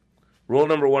leader. Rule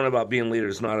number one about being a leader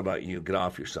is not about you. Get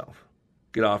off yourself.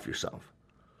 Get off yourself.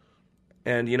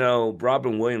 And, you know,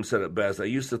 Robin Williams said it best. I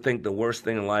used to think the worst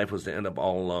thing in life was to end up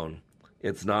all alone.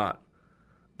 It's not.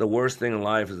 The worst thing in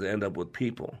life is to end up with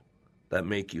people that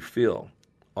make you feel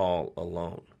all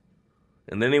alone.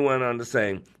 And then he went on to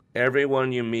say,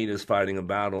 everyone you meet is fighting a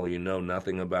battle you know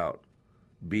nothing about.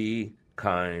 Be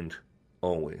kind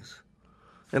always.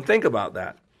 And think about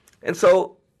that. And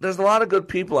so there's a lot of good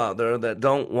people out there that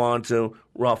don't want to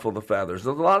ruffle the feathers.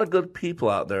 There's a lot of good people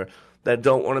out there that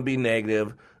don't want to be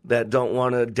negative, that don't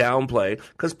want to downplay,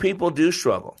 because people do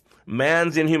struggle.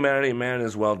 Man's inhumanity, man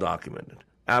is well documented.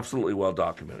 Absolutely well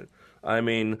documented. I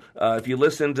mean, if you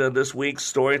listen to this week's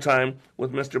story time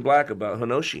with Mr. Black about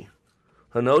Hinoshi,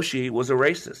 Hinoshi was a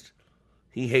racist.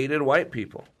 He hated white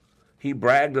people. He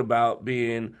bragged about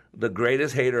being the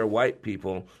greatest hater of white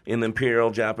people in the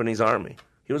Imperial Japanese Army.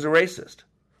 He was a racist.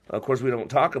 Of course, we don't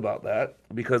talk about that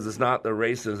because it's not the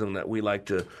racism that we like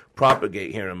to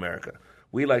propagate here in America.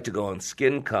 We like to go on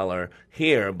skin color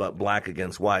here, but black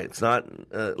against white. It's not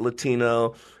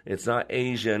Latino. It's not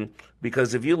Asian.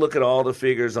 Because if you look at all the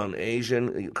figures on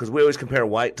Asian, because we always compare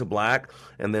white to black,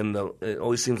 and then it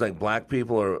always seems like black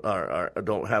people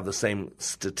don't have the same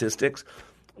statistics.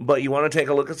 But you want to take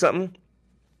a look at something?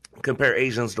 Compare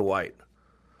Asians to white.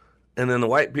 And then the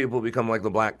white people become like the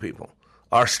black people.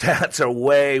 Our stats are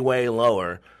way, way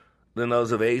lower than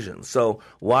those of Asians. So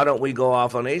why don't we go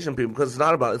off on Asian people? Because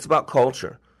it's about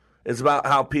culture. It's about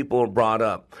how people are brought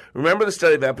up. Remember the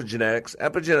study of epigenetics?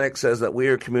 Epigenetics says that we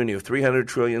are a community of 300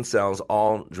 trillion cells,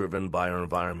 all driven by our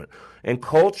environment. And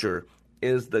culture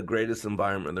is the greatest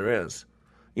environment there is.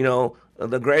 You know,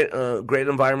 the great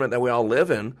environment that we all live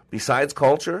in, besides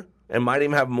culture, and might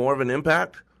even have more of an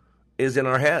impact, is in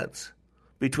our heads.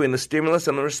 Between the stimulus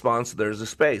and the response, there's a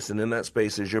space, and in that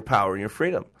space is your power and your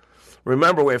freedom.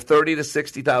 Remember, we have 30 to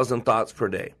 60,000 thoughts per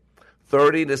day.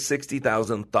 30 to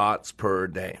 60,000 thoughts per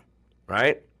day,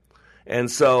 right? And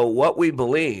so what we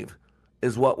believe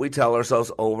is what we tell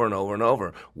ourselves over and over and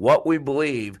over. What we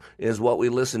believe is what we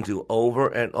listen to over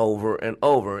and over and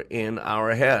over in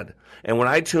our head. And when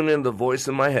I tune in the voice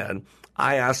in my head,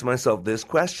 I ask myself this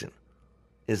question.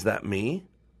 Is that me?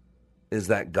 Is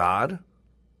that God?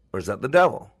 Or is that the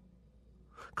devil?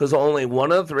 Because only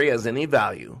one of the three has any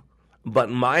value. But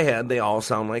in my head, they all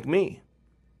sound like me.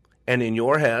 And in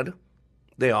your head,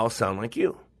 they all sound like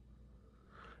you.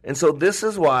 And so this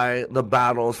is why the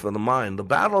battle is for the mind. The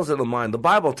battle is in the mind. The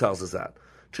Bible tells us that.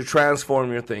 To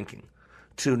transform your thinking.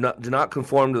 Do not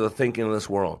conform to the thinking of this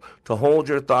world. To hold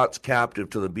your thoughts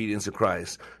captive to the obedience of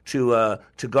Christ. To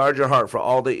guard your heart, for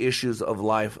all the issues of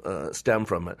life stem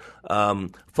from it.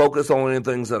 Focus only on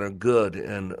things that are good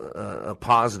and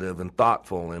positive and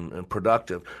thoughtful and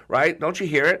productive. Right? Don't you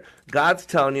hear it? God's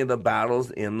telling you the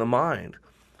battle's in the mind.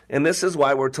 And this is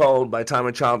why we're told by the time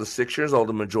a child is 6 years old,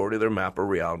 the majority of their map of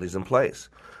reality is in place.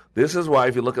 This is why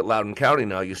if you look at Loudoun County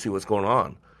now, you see what's going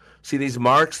on. See these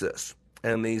Marxists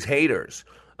and these haters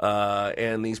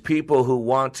and these people who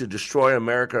want to destroy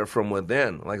America from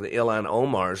within, like the Ilhan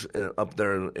Omars up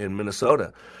there in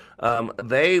Minnesota.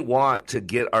 They want to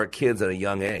get our kids at a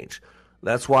young age.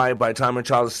 That's why by the time a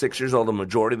child is 6 years old, the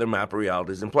majority of their map of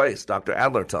reality is in place. Dr.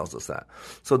 Adler tells us that.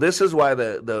 So this is why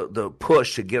the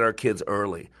push to get our kids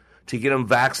early, to get them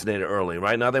vaccinated early.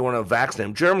 Right now they want to vaccinate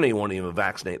them. Germany won't even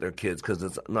vaccinate their kids because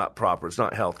it's not proper. It's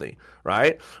not healthy,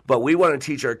 right? But we want to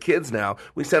teach our kids now.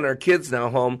 We send our kids now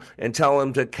home and tell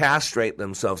them to castrate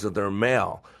themselves if they're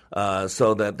male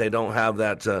so that they don't have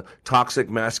that toxic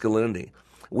masculinity.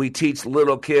 We teach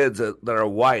little kids that are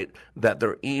white that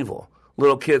they're evil.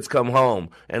 Little kids come home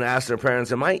and ask their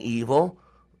parents, am I evil?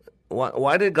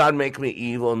 Why did God make me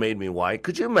evil and made me white?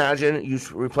 Could you imagine you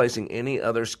replacing any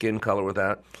other skin color with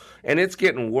that? And it's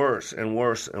getting worse and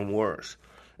worse and worse.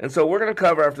 And so we're going to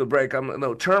cover after the break.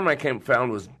 The term I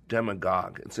found was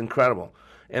demagogue. It's incredible.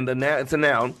 And it's a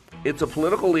noun. It's a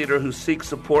political leader who seeks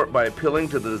support by appealing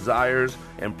to the desires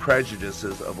and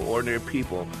prejudices of ordinary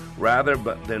people rather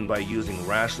than by using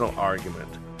rational argument.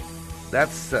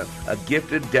 That's a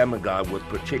gifted demagogue with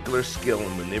particular skill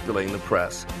in manipulating the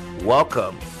press.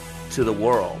 Welcome to the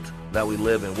world that we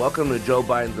live in. Welcome to Joe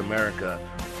Biden's America,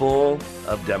 full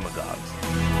of demagogues.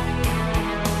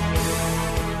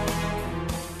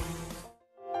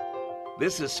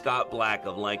 This is Scott Black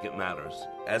of Like It Matters.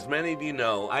 As many of you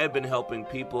know, I have been helping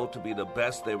people to be the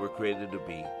best they were created to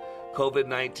be.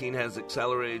 COVID-19 has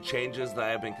accelerated changes that I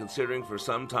have been considering for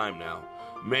some time now.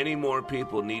 Many more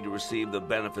people need to receive the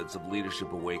benefits of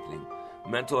Leadership Awakening.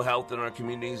 Mental health in our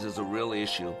communities is a real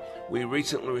issue. We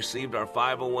recently received our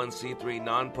 501c3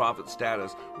 nonprofit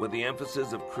status with the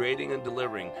emphasis of creating and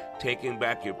delivering, taking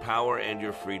back your power and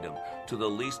your freedom to the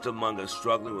least among us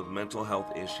struggling with mental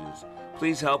health issues.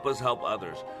 Please help us help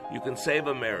others. You can save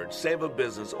a marriage, save a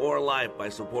business, or a life by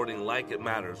supporting Like It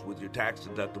Matters with your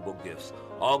tax-deductible gifts.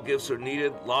 All gifts are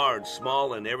needed, large,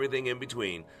 small, and everything in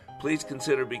between. Please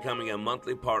consider becoming a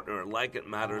monthly partner at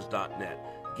likeitmatters.net.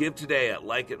 Give today at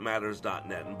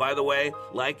likeitmatters.net. And by the way,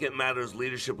 Like It Matters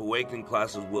Leadership Awakening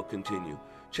classes will continue.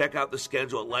 Check out the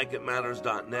schedule at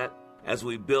likeitmatters.net as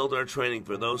we build our training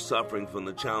for those suffering from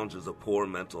the challenges of poor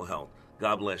mental health.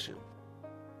 God bless you.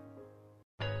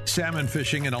 Salmon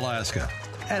fishing in Alaska,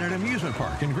 at an amusement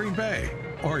park in Green Bay,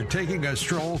 or taking a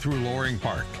stroll through Loring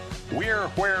Park. We're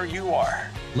where you are.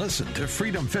 Listen to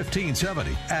Freedom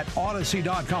 1570 at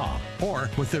Odyssey.com or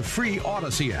with the free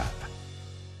Odyssey app.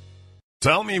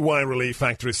 Tell me why Relief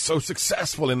Factor is so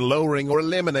successful in lowering or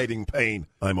eliminating pain.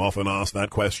 I'm often asked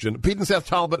that question. Pete and Seth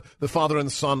Talbot, the father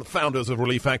and son founders of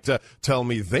Relief Factor, tell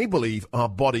me they believe our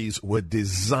bodies were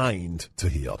designed to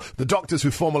heal. The doctors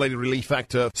who formulated Relief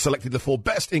Factor selected the 4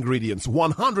 best ingredients,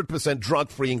 100%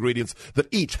 drug-free ingredients that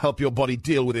each help your body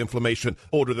deal with inflammation.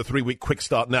 Order the 3-week quick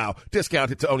start now. Discount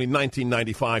it to only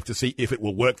 $19.95 to see if it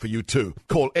will work for you too.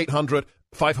 Call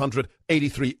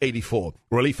 800-500-8384.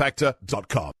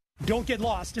 ReliefFactor.com. Don't get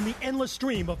lost in the endless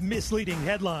stream of misleading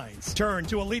headlines. Turn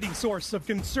to a leading source of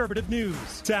conservative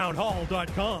news.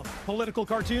 Townhall.com. Political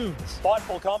cartoons,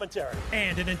 thoughtful commentary,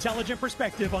 and an intelligent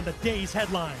perspective on the day's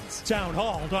headlines.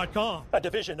 Townhall.com, a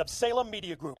division of Salem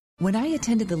Media Group. When I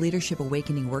attended the Leadership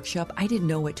Awakening workshop, I didn't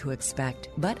know what to expect,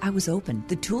 but I was open.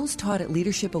 The tools taught at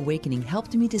Leadership Awakening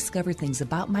helped me discover things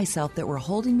about myself that were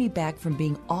holding me back from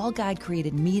being all God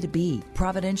created me to be.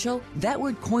 Providential? That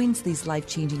word coins these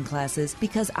life-changing classes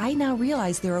because I now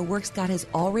realize there are works God has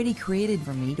already created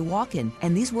for me to walk in,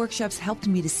 and these workshops helped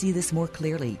me to see this more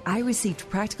clearly. I received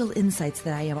practical insights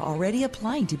that I am already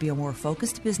applying to be a more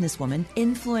focused businesswoman,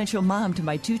 influential mom to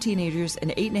my 2 teenagers, an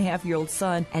 8.5-year-old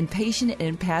son, and patient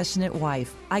and passionate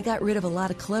wife. I got rid of a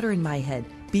lot of clutter in my head.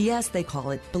 BS, they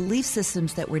call it, belief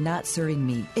systems that were not serving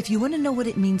me. If you want to know what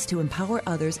it means to empower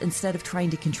others instead of trying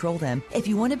to control them, if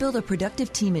you want to build a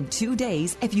productive team in 2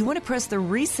 days, if you want to press the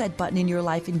reset button in your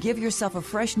life and give yourself a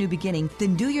fresh new beginning,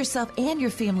 then do yourself and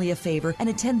your family a favor and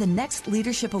attend the next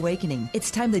Leadership Awakening.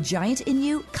 It's time the giant in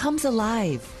you comes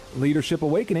alive. Leadership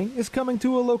Awakening is coming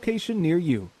to a location near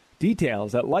you.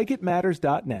 Details at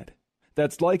likeitmatters.net.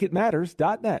 That's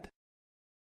likeitmatters.net.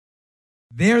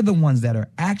 They're the ones that are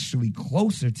actually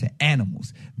closer to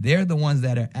animals. They're the ones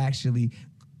that are actually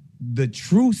the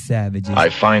true savages. I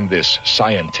find this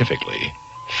scientifically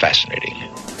fascinating.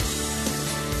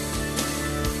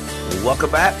 Welcome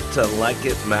back to Like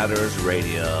It Matters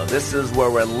Radio. This is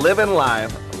where we're living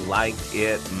life like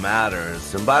it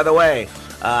matters. And by the way,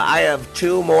 I have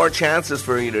 2 more chances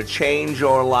for you to change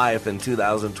your life in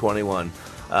 2021.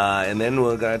 And then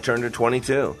we're going to turn to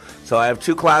 22. So I have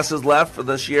 2 classes left for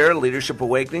this year, Leadership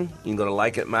Awakening. You can go to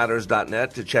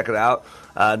likeitmatters.net to check it out.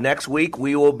 Next week,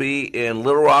 we will be in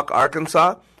Little Rock,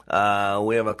 Arkansas.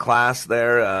 We have a class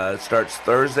there. It starts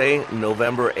Thursday,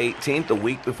 November 18th, the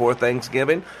week before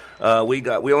Thanksgiving.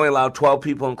 We only allowed 12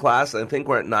 people in class. I think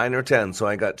we're at 9 or 10, so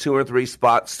I got 2 or 3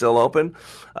 spots still open.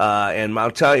 And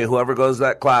I'll tell you, whoever goes to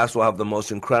that class will have the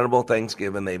most incredible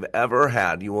Thanksgiving they've ever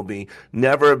had. You will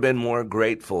never have been more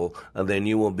grateful than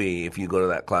you will be if you go to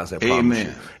that class, I promise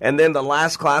you. And then the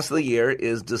last class of the year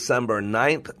is December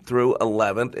 9th through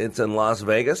 11th. It's in Las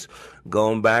Vegas,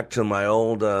 going back to my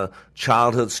old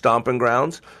childhood stomping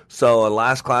grounds. So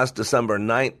last class, December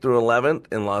 9th through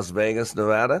 11th in Las Vegas,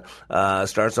 Nevada.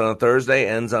 Starts on a Thursday,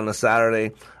 ends on a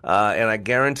Saturday. And I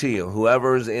guarantee you,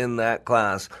 whoever's in that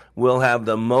class will have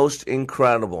the most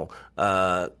incredible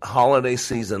holiday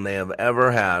season they have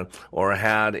ever had or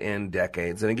had in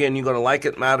decades. And again, you go to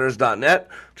likeitmatters.net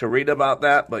to read about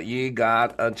that, but ye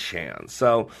got a chance.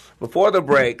 So before the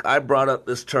break, I brought up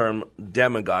this term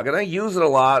demagogue, and I use it a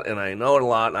lot, and I know it a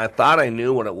lot, and I thought I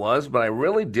knew what it was, but I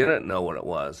really didn't know what it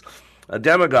was. A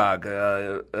demagogue,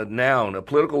 a noun, a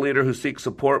political leader who seeks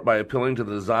support by appealing to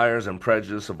the desires and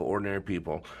prejudice of ordinary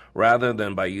people, rather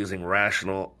than by using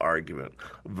rational argument.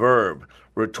 Verb,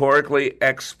 rhetorically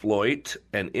exploit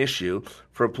an issue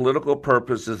for political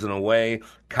purposes in a way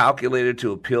calculated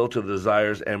to appeal to the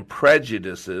desires and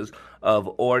prejudices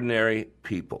of ordinary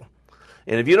people.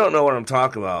 And if you don't know what I'm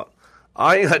talking about,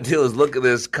 all you got to do is look at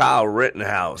this Kyle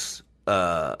Rittenhouse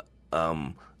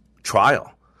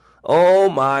trial. Oh,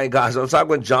 my gosh. I was talking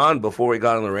with John before we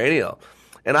got on the radio,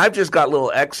 and I've just got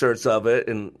little excerpts of it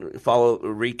and follow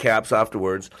recaps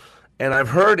afterwards. And I've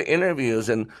heard interviews,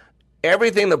 and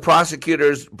everything the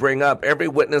prosecutors bring up, every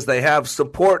witness they have,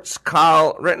 supports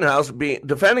Kyle Rittenhouse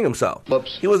defending himself.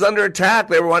 Whoops. He was under attack.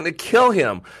 They were wanting to kill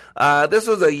him. This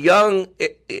was a young,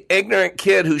 ignorant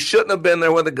kid who shouldn't have been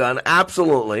there with a gun,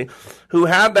 absolutely, who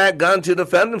had that gun to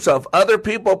defend himself. Other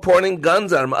people pointing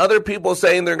guns at him. Other people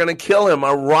saying they're going to kill him.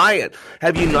 A riot.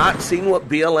 Have you not seen what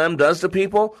BLM does to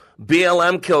people?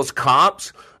 BLM kills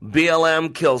cops.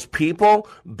 BLM kills people.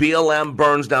 BLM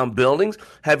burns down buildings.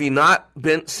 Have you not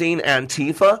seen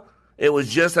Antifa? It was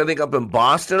just, I think, up in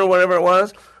Boston or whatever it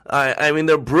was. I mean,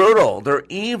 they're brutal. They're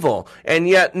evil. And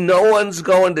yet no one's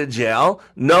going to jail.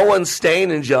 No one's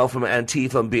staying in jail from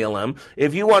Antifa and BLM.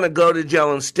 If you want to go to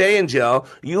jail and stay in jail,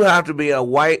 you have to be a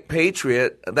white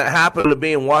patriot that happened to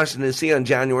be in Washington, D.C. on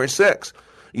January 6th.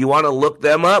 You want to look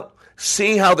them up?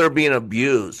 See how they're being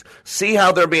abused. See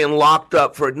how they're being locked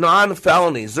up for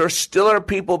non-felonies. There still are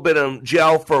people been in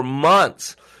jail for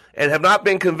months and have not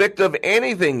been convicted of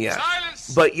anything yet.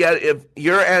 Silence. But yet if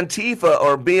you're Antifa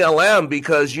or BLM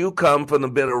because you come from the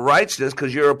bit of righteousness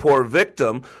because you're a poor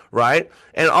victim, right?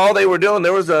 And all they were doing,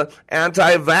 there was a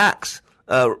anti-vax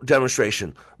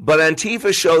demonstration. But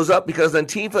Antifa shows up because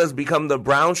Antifa has become the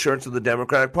brown shirts of the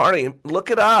Democratic Party. Look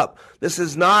it up. This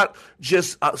is not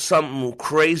just something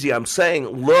crazy I'm saying.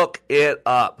 Look it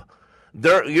up.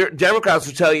 Your Democrats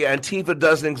will tell you Antifa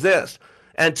doesn't exist.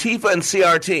 Antifa and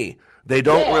CRT, they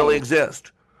don't really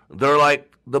exist. They're like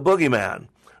the boogeyman.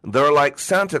 They're like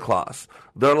Santa Claus.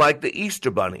 They're like the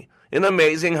Easter Bunny. Isn't it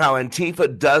amazing how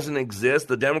Antifa doesn't exist?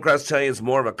 The Democrats tell you it's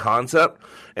more of a concept.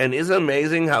 And isn't it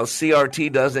amazing how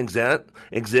CRT doesn't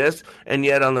exist? And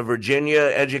yet on the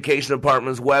Virginia Education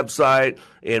Department's website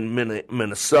in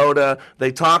Minnesota,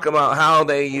 they talk about how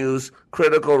they use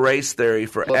critical race theory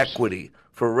for equity,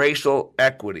 for racial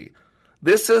equity.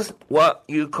 This is what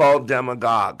you call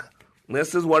demagogue.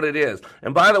 This is what it is.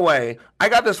 And by the way, I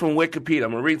got this from Wikipedia.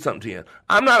 I'm going to read something to you.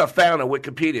 I'm not a fan of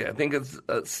Wikipedia. I think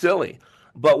it's silly.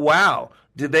 But wow,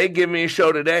 did they give me a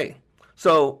show today?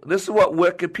 So this is what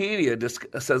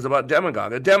Wikipedia says about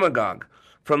demagogue. A demagogue,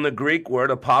 from the Greek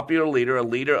word, a popular leader, a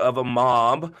leader of a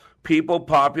mob, people,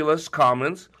 populace,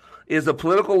 commons, is a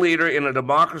political leader in a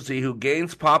democracy who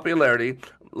gains popularity,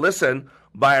 listen,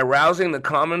 by arousing the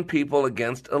common people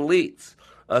against elites,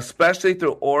 especially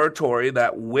through oratory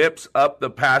that whips up the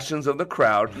passions of the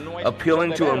crowd,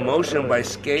 appealing to emotion by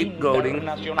scapegoating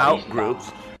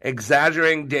outgroups,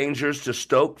 exaggerating dangers to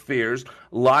stoke fears,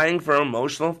 lying for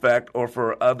emotional effect or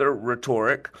for other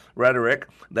rhetoric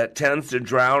that tends to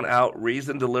drown out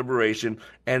reasoned deliberation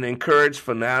and encourage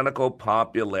fanatical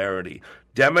popularity.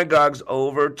 Demagogues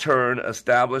overturn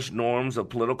established norms of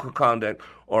political conduct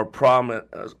or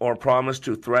promise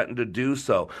to threaten to do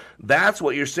so. That's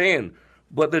what you're seeing.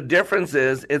 But the difference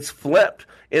is it's flipped.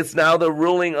 It's now the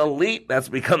ruling elite that's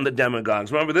become the demagogues.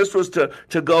 Remember, this was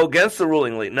to go against the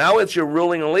ruling elite. Now it's your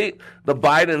ruling elite, the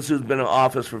Bidens who's been in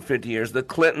office for 50 years, the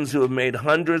Clintons who have made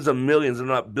hundreds of millions, if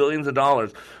not billions of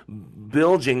dollars,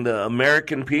 bilging the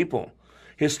American people.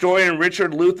 Historian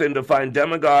Richard Luthen defined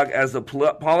demagogue as a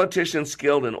politician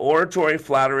skilled in oratory,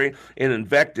 flattery, and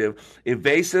invective,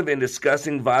 evasive in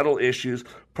discussing vital issues,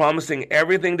 promising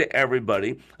everything to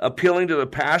everybody, appealing to the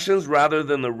passions rather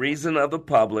than the reason of the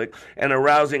public, and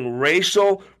arousing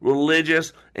racial,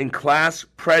 religious, and class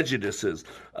prejudices.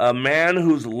 A man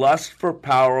whose lust for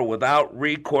power without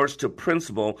recourse to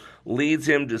principle leads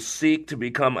him to seek to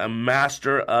become a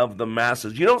master of the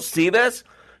masses. You don't see this?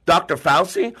 Dr.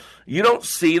 Fauci, you don't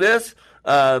see this?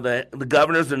 The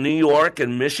governors of New York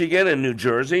and Michigan and New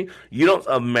Jersey,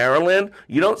 of Maryland,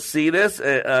 you don't see this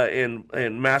in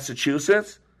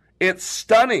Massachusetts? It's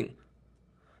stunning.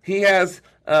 He has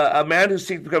a man who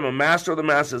seeks to become a master of the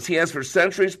masses. He has for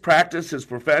centuries practiced his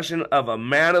profession of a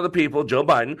man of the people, Joe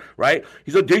Biden, right?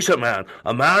 He's a decent man,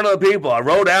 a man of the people. I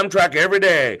rode Amtrak every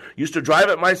day, used to drive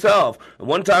it myself.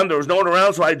 One time there was no one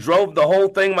around, so I drove the whole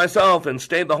thing myself and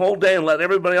stayed the whole day and let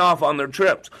everybody off on their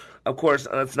trips. Of course,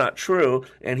 that's not true,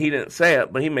 and he didn't say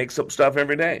it, but he makes up stuff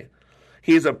every day.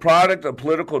 He's a product of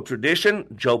political tradition,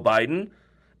 Joe Biden,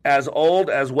 as old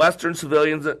as Western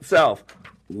civilians itself.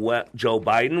 Joe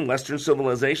Biden, Western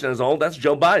civilization as old, that's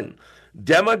Joe Biden.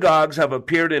 Demagogues have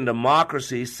appeared in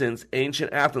democracy since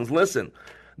ancient Athens. Listen,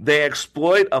 they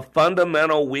exploit a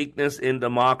fundamental weakness in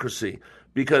democracy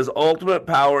because ultimate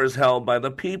power is held by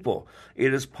the people.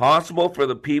 It is possible for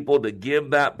the people to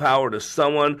give that power to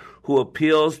someone who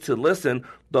appeals to, listen,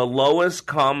 the lowest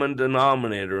common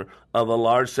denominator of a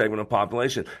large segment of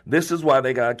population. This is why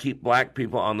they got to keep black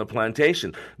people on the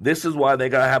plantation. This is why they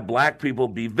got to have black people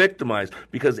be victimized,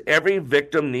 because every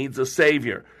victim needs a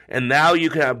savior. And now you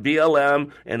can have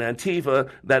BLM and Antifa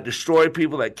that destroy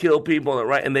people, that kill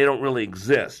people, and they don't really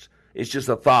exist. It's just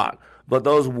a thought. But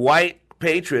those white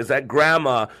patriots, that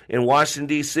grandma in Washington,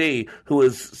 D.C., who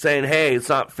is saying, hey, it's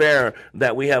not fair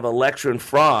that we have election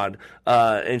fraud,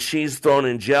 and she's thrown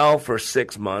in jail for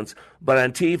 6 months. But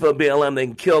Antifa, BLM, they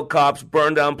can kill cops,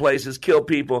 burn down places, kill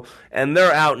people, and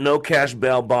they're out no cash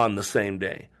bail bond the same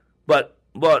day. But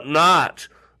not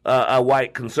a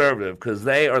white conservative, because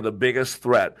they are the biggest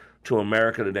threat to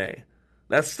America today.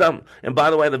 That's something. And by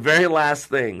the way, the very last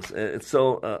things, it's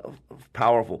so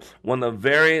powerful. One of the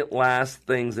very last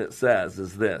things it says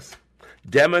is this.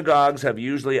 Demagogues have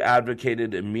usually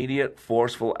advocated immediate,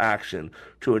 forceful action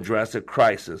to address a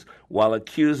crisis while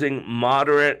accusing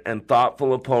moderate and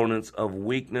thoughtful opponents of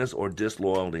weakness or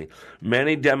disloyalty.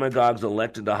 Many demagogues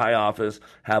elected to high office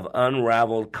have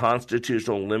unraveled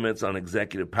constitutional limits on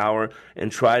executive power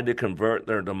and tried to convert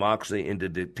their democracy into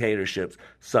dictatorships,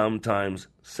 sometimes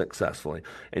successfully.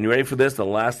 And you ready for this? The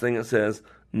last thing it says,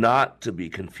 not to be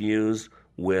confused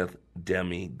with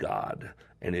demigod.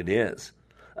 And it is.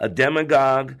 A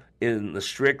demagogue, in the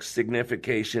strict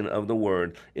signification of the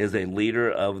word, is a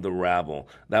leader of the rabble.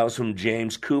 That was from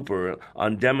James Cooper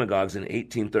on demagogues in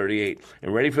 1838.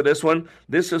 And ready for this one?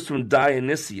 This is from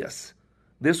Dionysius.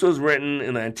 This was written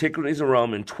in the Antiquities of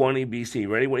Rome in 20 BC.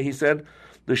 Ready what he said?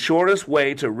 The shortest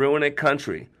way to ruin a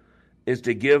country is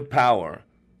to give power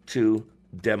to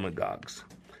demagogues.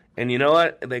 And you know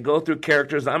what? They go through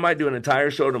characters. I might do an entire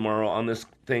show tomorrow on this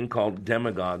thing called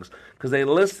demagogues, because they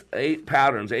list 8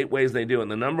 patterns, 8 ways they do it.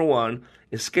 And the number one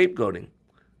is scapegoating.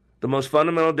 The most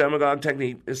fundamental demagogue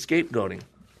technique is scapegoating.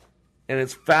 And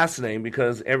it's fascinating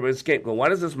because everybody's scapegoat. Why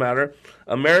does this matter?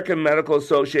 American Medical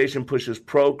Association pushes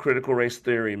pro-critical race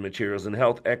theory materials and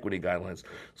health equity guidelines.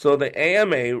 So the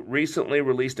AMA recently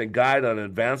released a guide on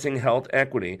advancing health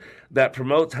equity that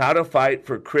promotes how to fight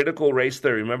for critical race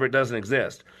theory. Remember, it doesn't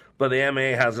exist, but the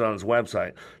AMA has it on its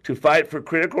website. To fight for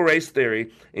critical race theory,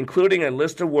 including a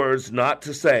list of words not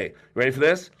to say. Ready for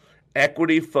this?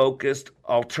 Equity-focused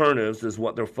alternatives is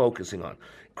what they're focusing on.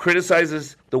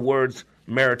 Criticizes the words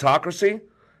meritocracy,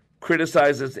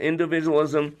 criticizes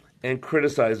individualism, and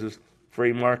criticizes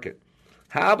free market.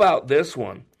 How about this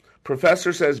one?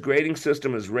 Professor says grading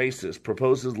system is racist,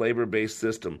 proposes labor-based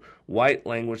system, white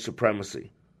language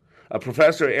supremacy. A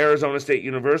professor at Arizona State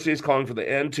University is calling for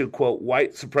the end to, quote,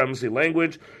 white supremacy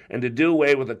language and to do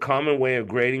away with a common way of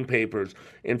grading papers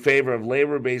in favor of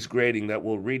labor-based grading that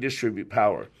will redistribute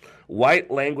power. White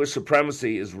language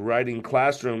supremacy is in writing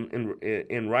classrooms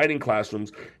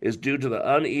is due to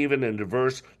the uneven and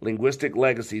diverse linguistic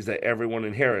legacies that everyone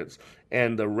inherits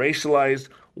and the racialized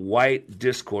white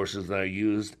discourses that are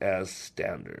used as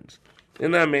standards.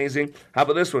 Isn't that amazing? How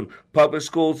about this one? Public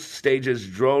schools stages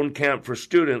drone camp for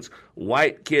students.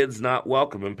 White kids not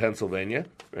welcome in Pennsylvania.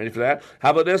 Ready for that? How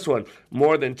about this one?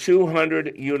 More than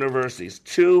 200 universities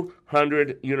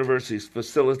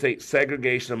facilitate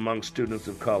segregation among students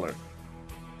of color.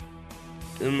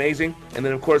 Amazing. And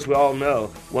then, of course, we all know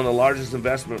one of the largest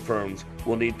investment firms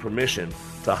will need permission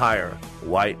to hire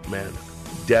white men.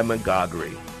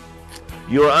 demagoguery.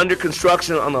 You are under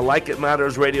construction on the Like It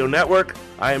Matters radio network.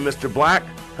 I am Mr. Black,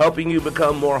 helping you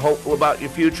become more hopeful about your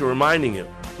future, reminding you,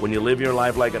 when you live your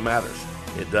life like it matters,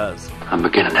 it does. I'm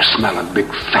beginning to smell a big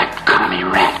fat commie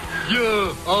rat.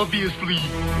 Yeah, obviously.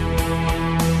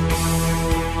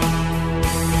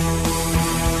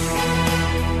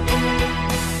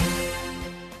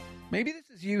 Maybe this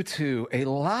is you too. A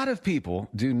lot of people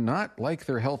do not like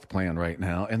their health plan right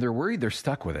now, and they're worried they're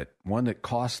stuck with it. One that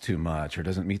costs too much or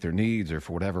doesn't meet their needs, or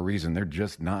for whatever reason, they're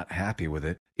just not happy with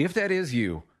it. If that is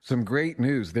you, some great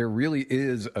news. There really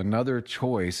is another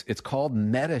choice. It's called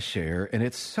Medi-Share, and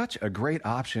it's such a great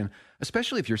option,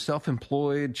 especially if you're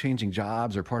self-employed, changing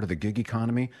jobs, or part of the gig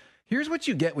economy. Here's what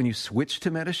you get when you switch to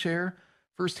Medi-Share.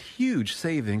 First, huge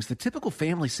savings. The typical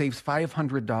family saves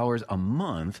 $500 a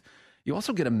month. You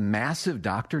also get a massive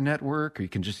doctor network, or you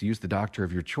can just use the doctor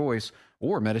of your choice,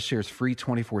 or Medi-Share's free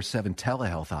 24/7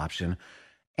 telehealth option.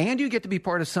 And you get to be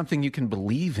part of something you can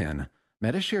believe in.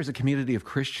 Medi-Share is a community of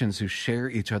Christians who share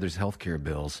each other's healthcare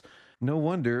bills. No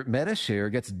wonder Medi-Share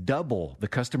gets double the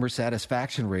customer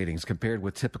satisfaction ratings compared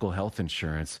with typical health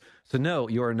insurance. So no,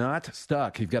 you are not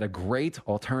stuck. You've got a great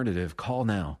alternative. Call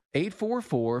now.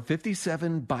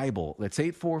 844-57-BIBLE. That's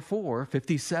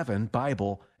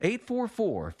 844-57-BIBLE.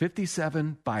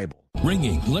 844-57-BIBLE.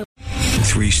 Ringing.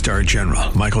 3-star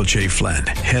General Michael J. Flynn,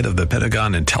 head of the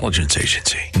Pentagon Intelligence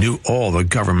Agency, knew all the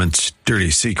government's dirty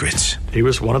secrets. He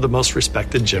was one of the most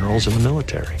respected generals in the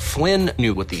military. Flynn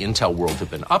knew what the intel world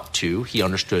had been up to. He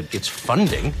understood its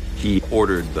funding. He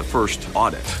ordered the first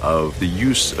audit of the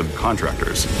use of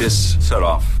contractors. This set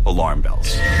off alarm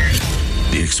bells.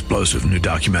 The explosive new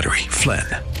documentary, Flynn,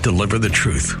 Deliver the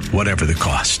Truth, Whatever the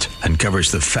Cost, uncovers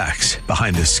the facts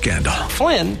behind this scandal.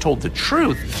 Flynn told the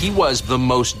truth. He was the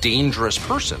most dangerous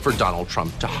person for Donald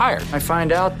Trump to hire. I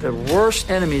find out the worst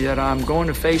enemy that I'm going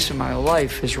to face in my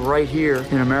life is right here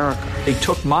in America. They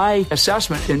took my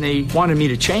assessment and they wanted me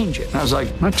to change it. And I was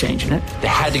like, I'm not changing it. They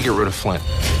had to get rid of Flynn.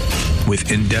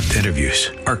 With in-depth interviews,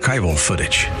 archival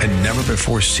footage, and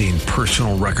never-before-seen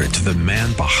personal records of the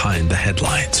man behind the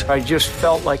headlines. I just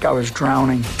felt like I was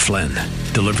drowning. Flynn,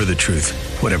 Deliver the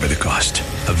Truth, Whatever the Cost.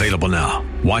 Available now.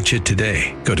 Watch it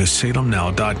today. Go to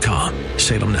salemnow.com.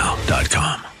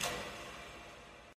 salemnow.com.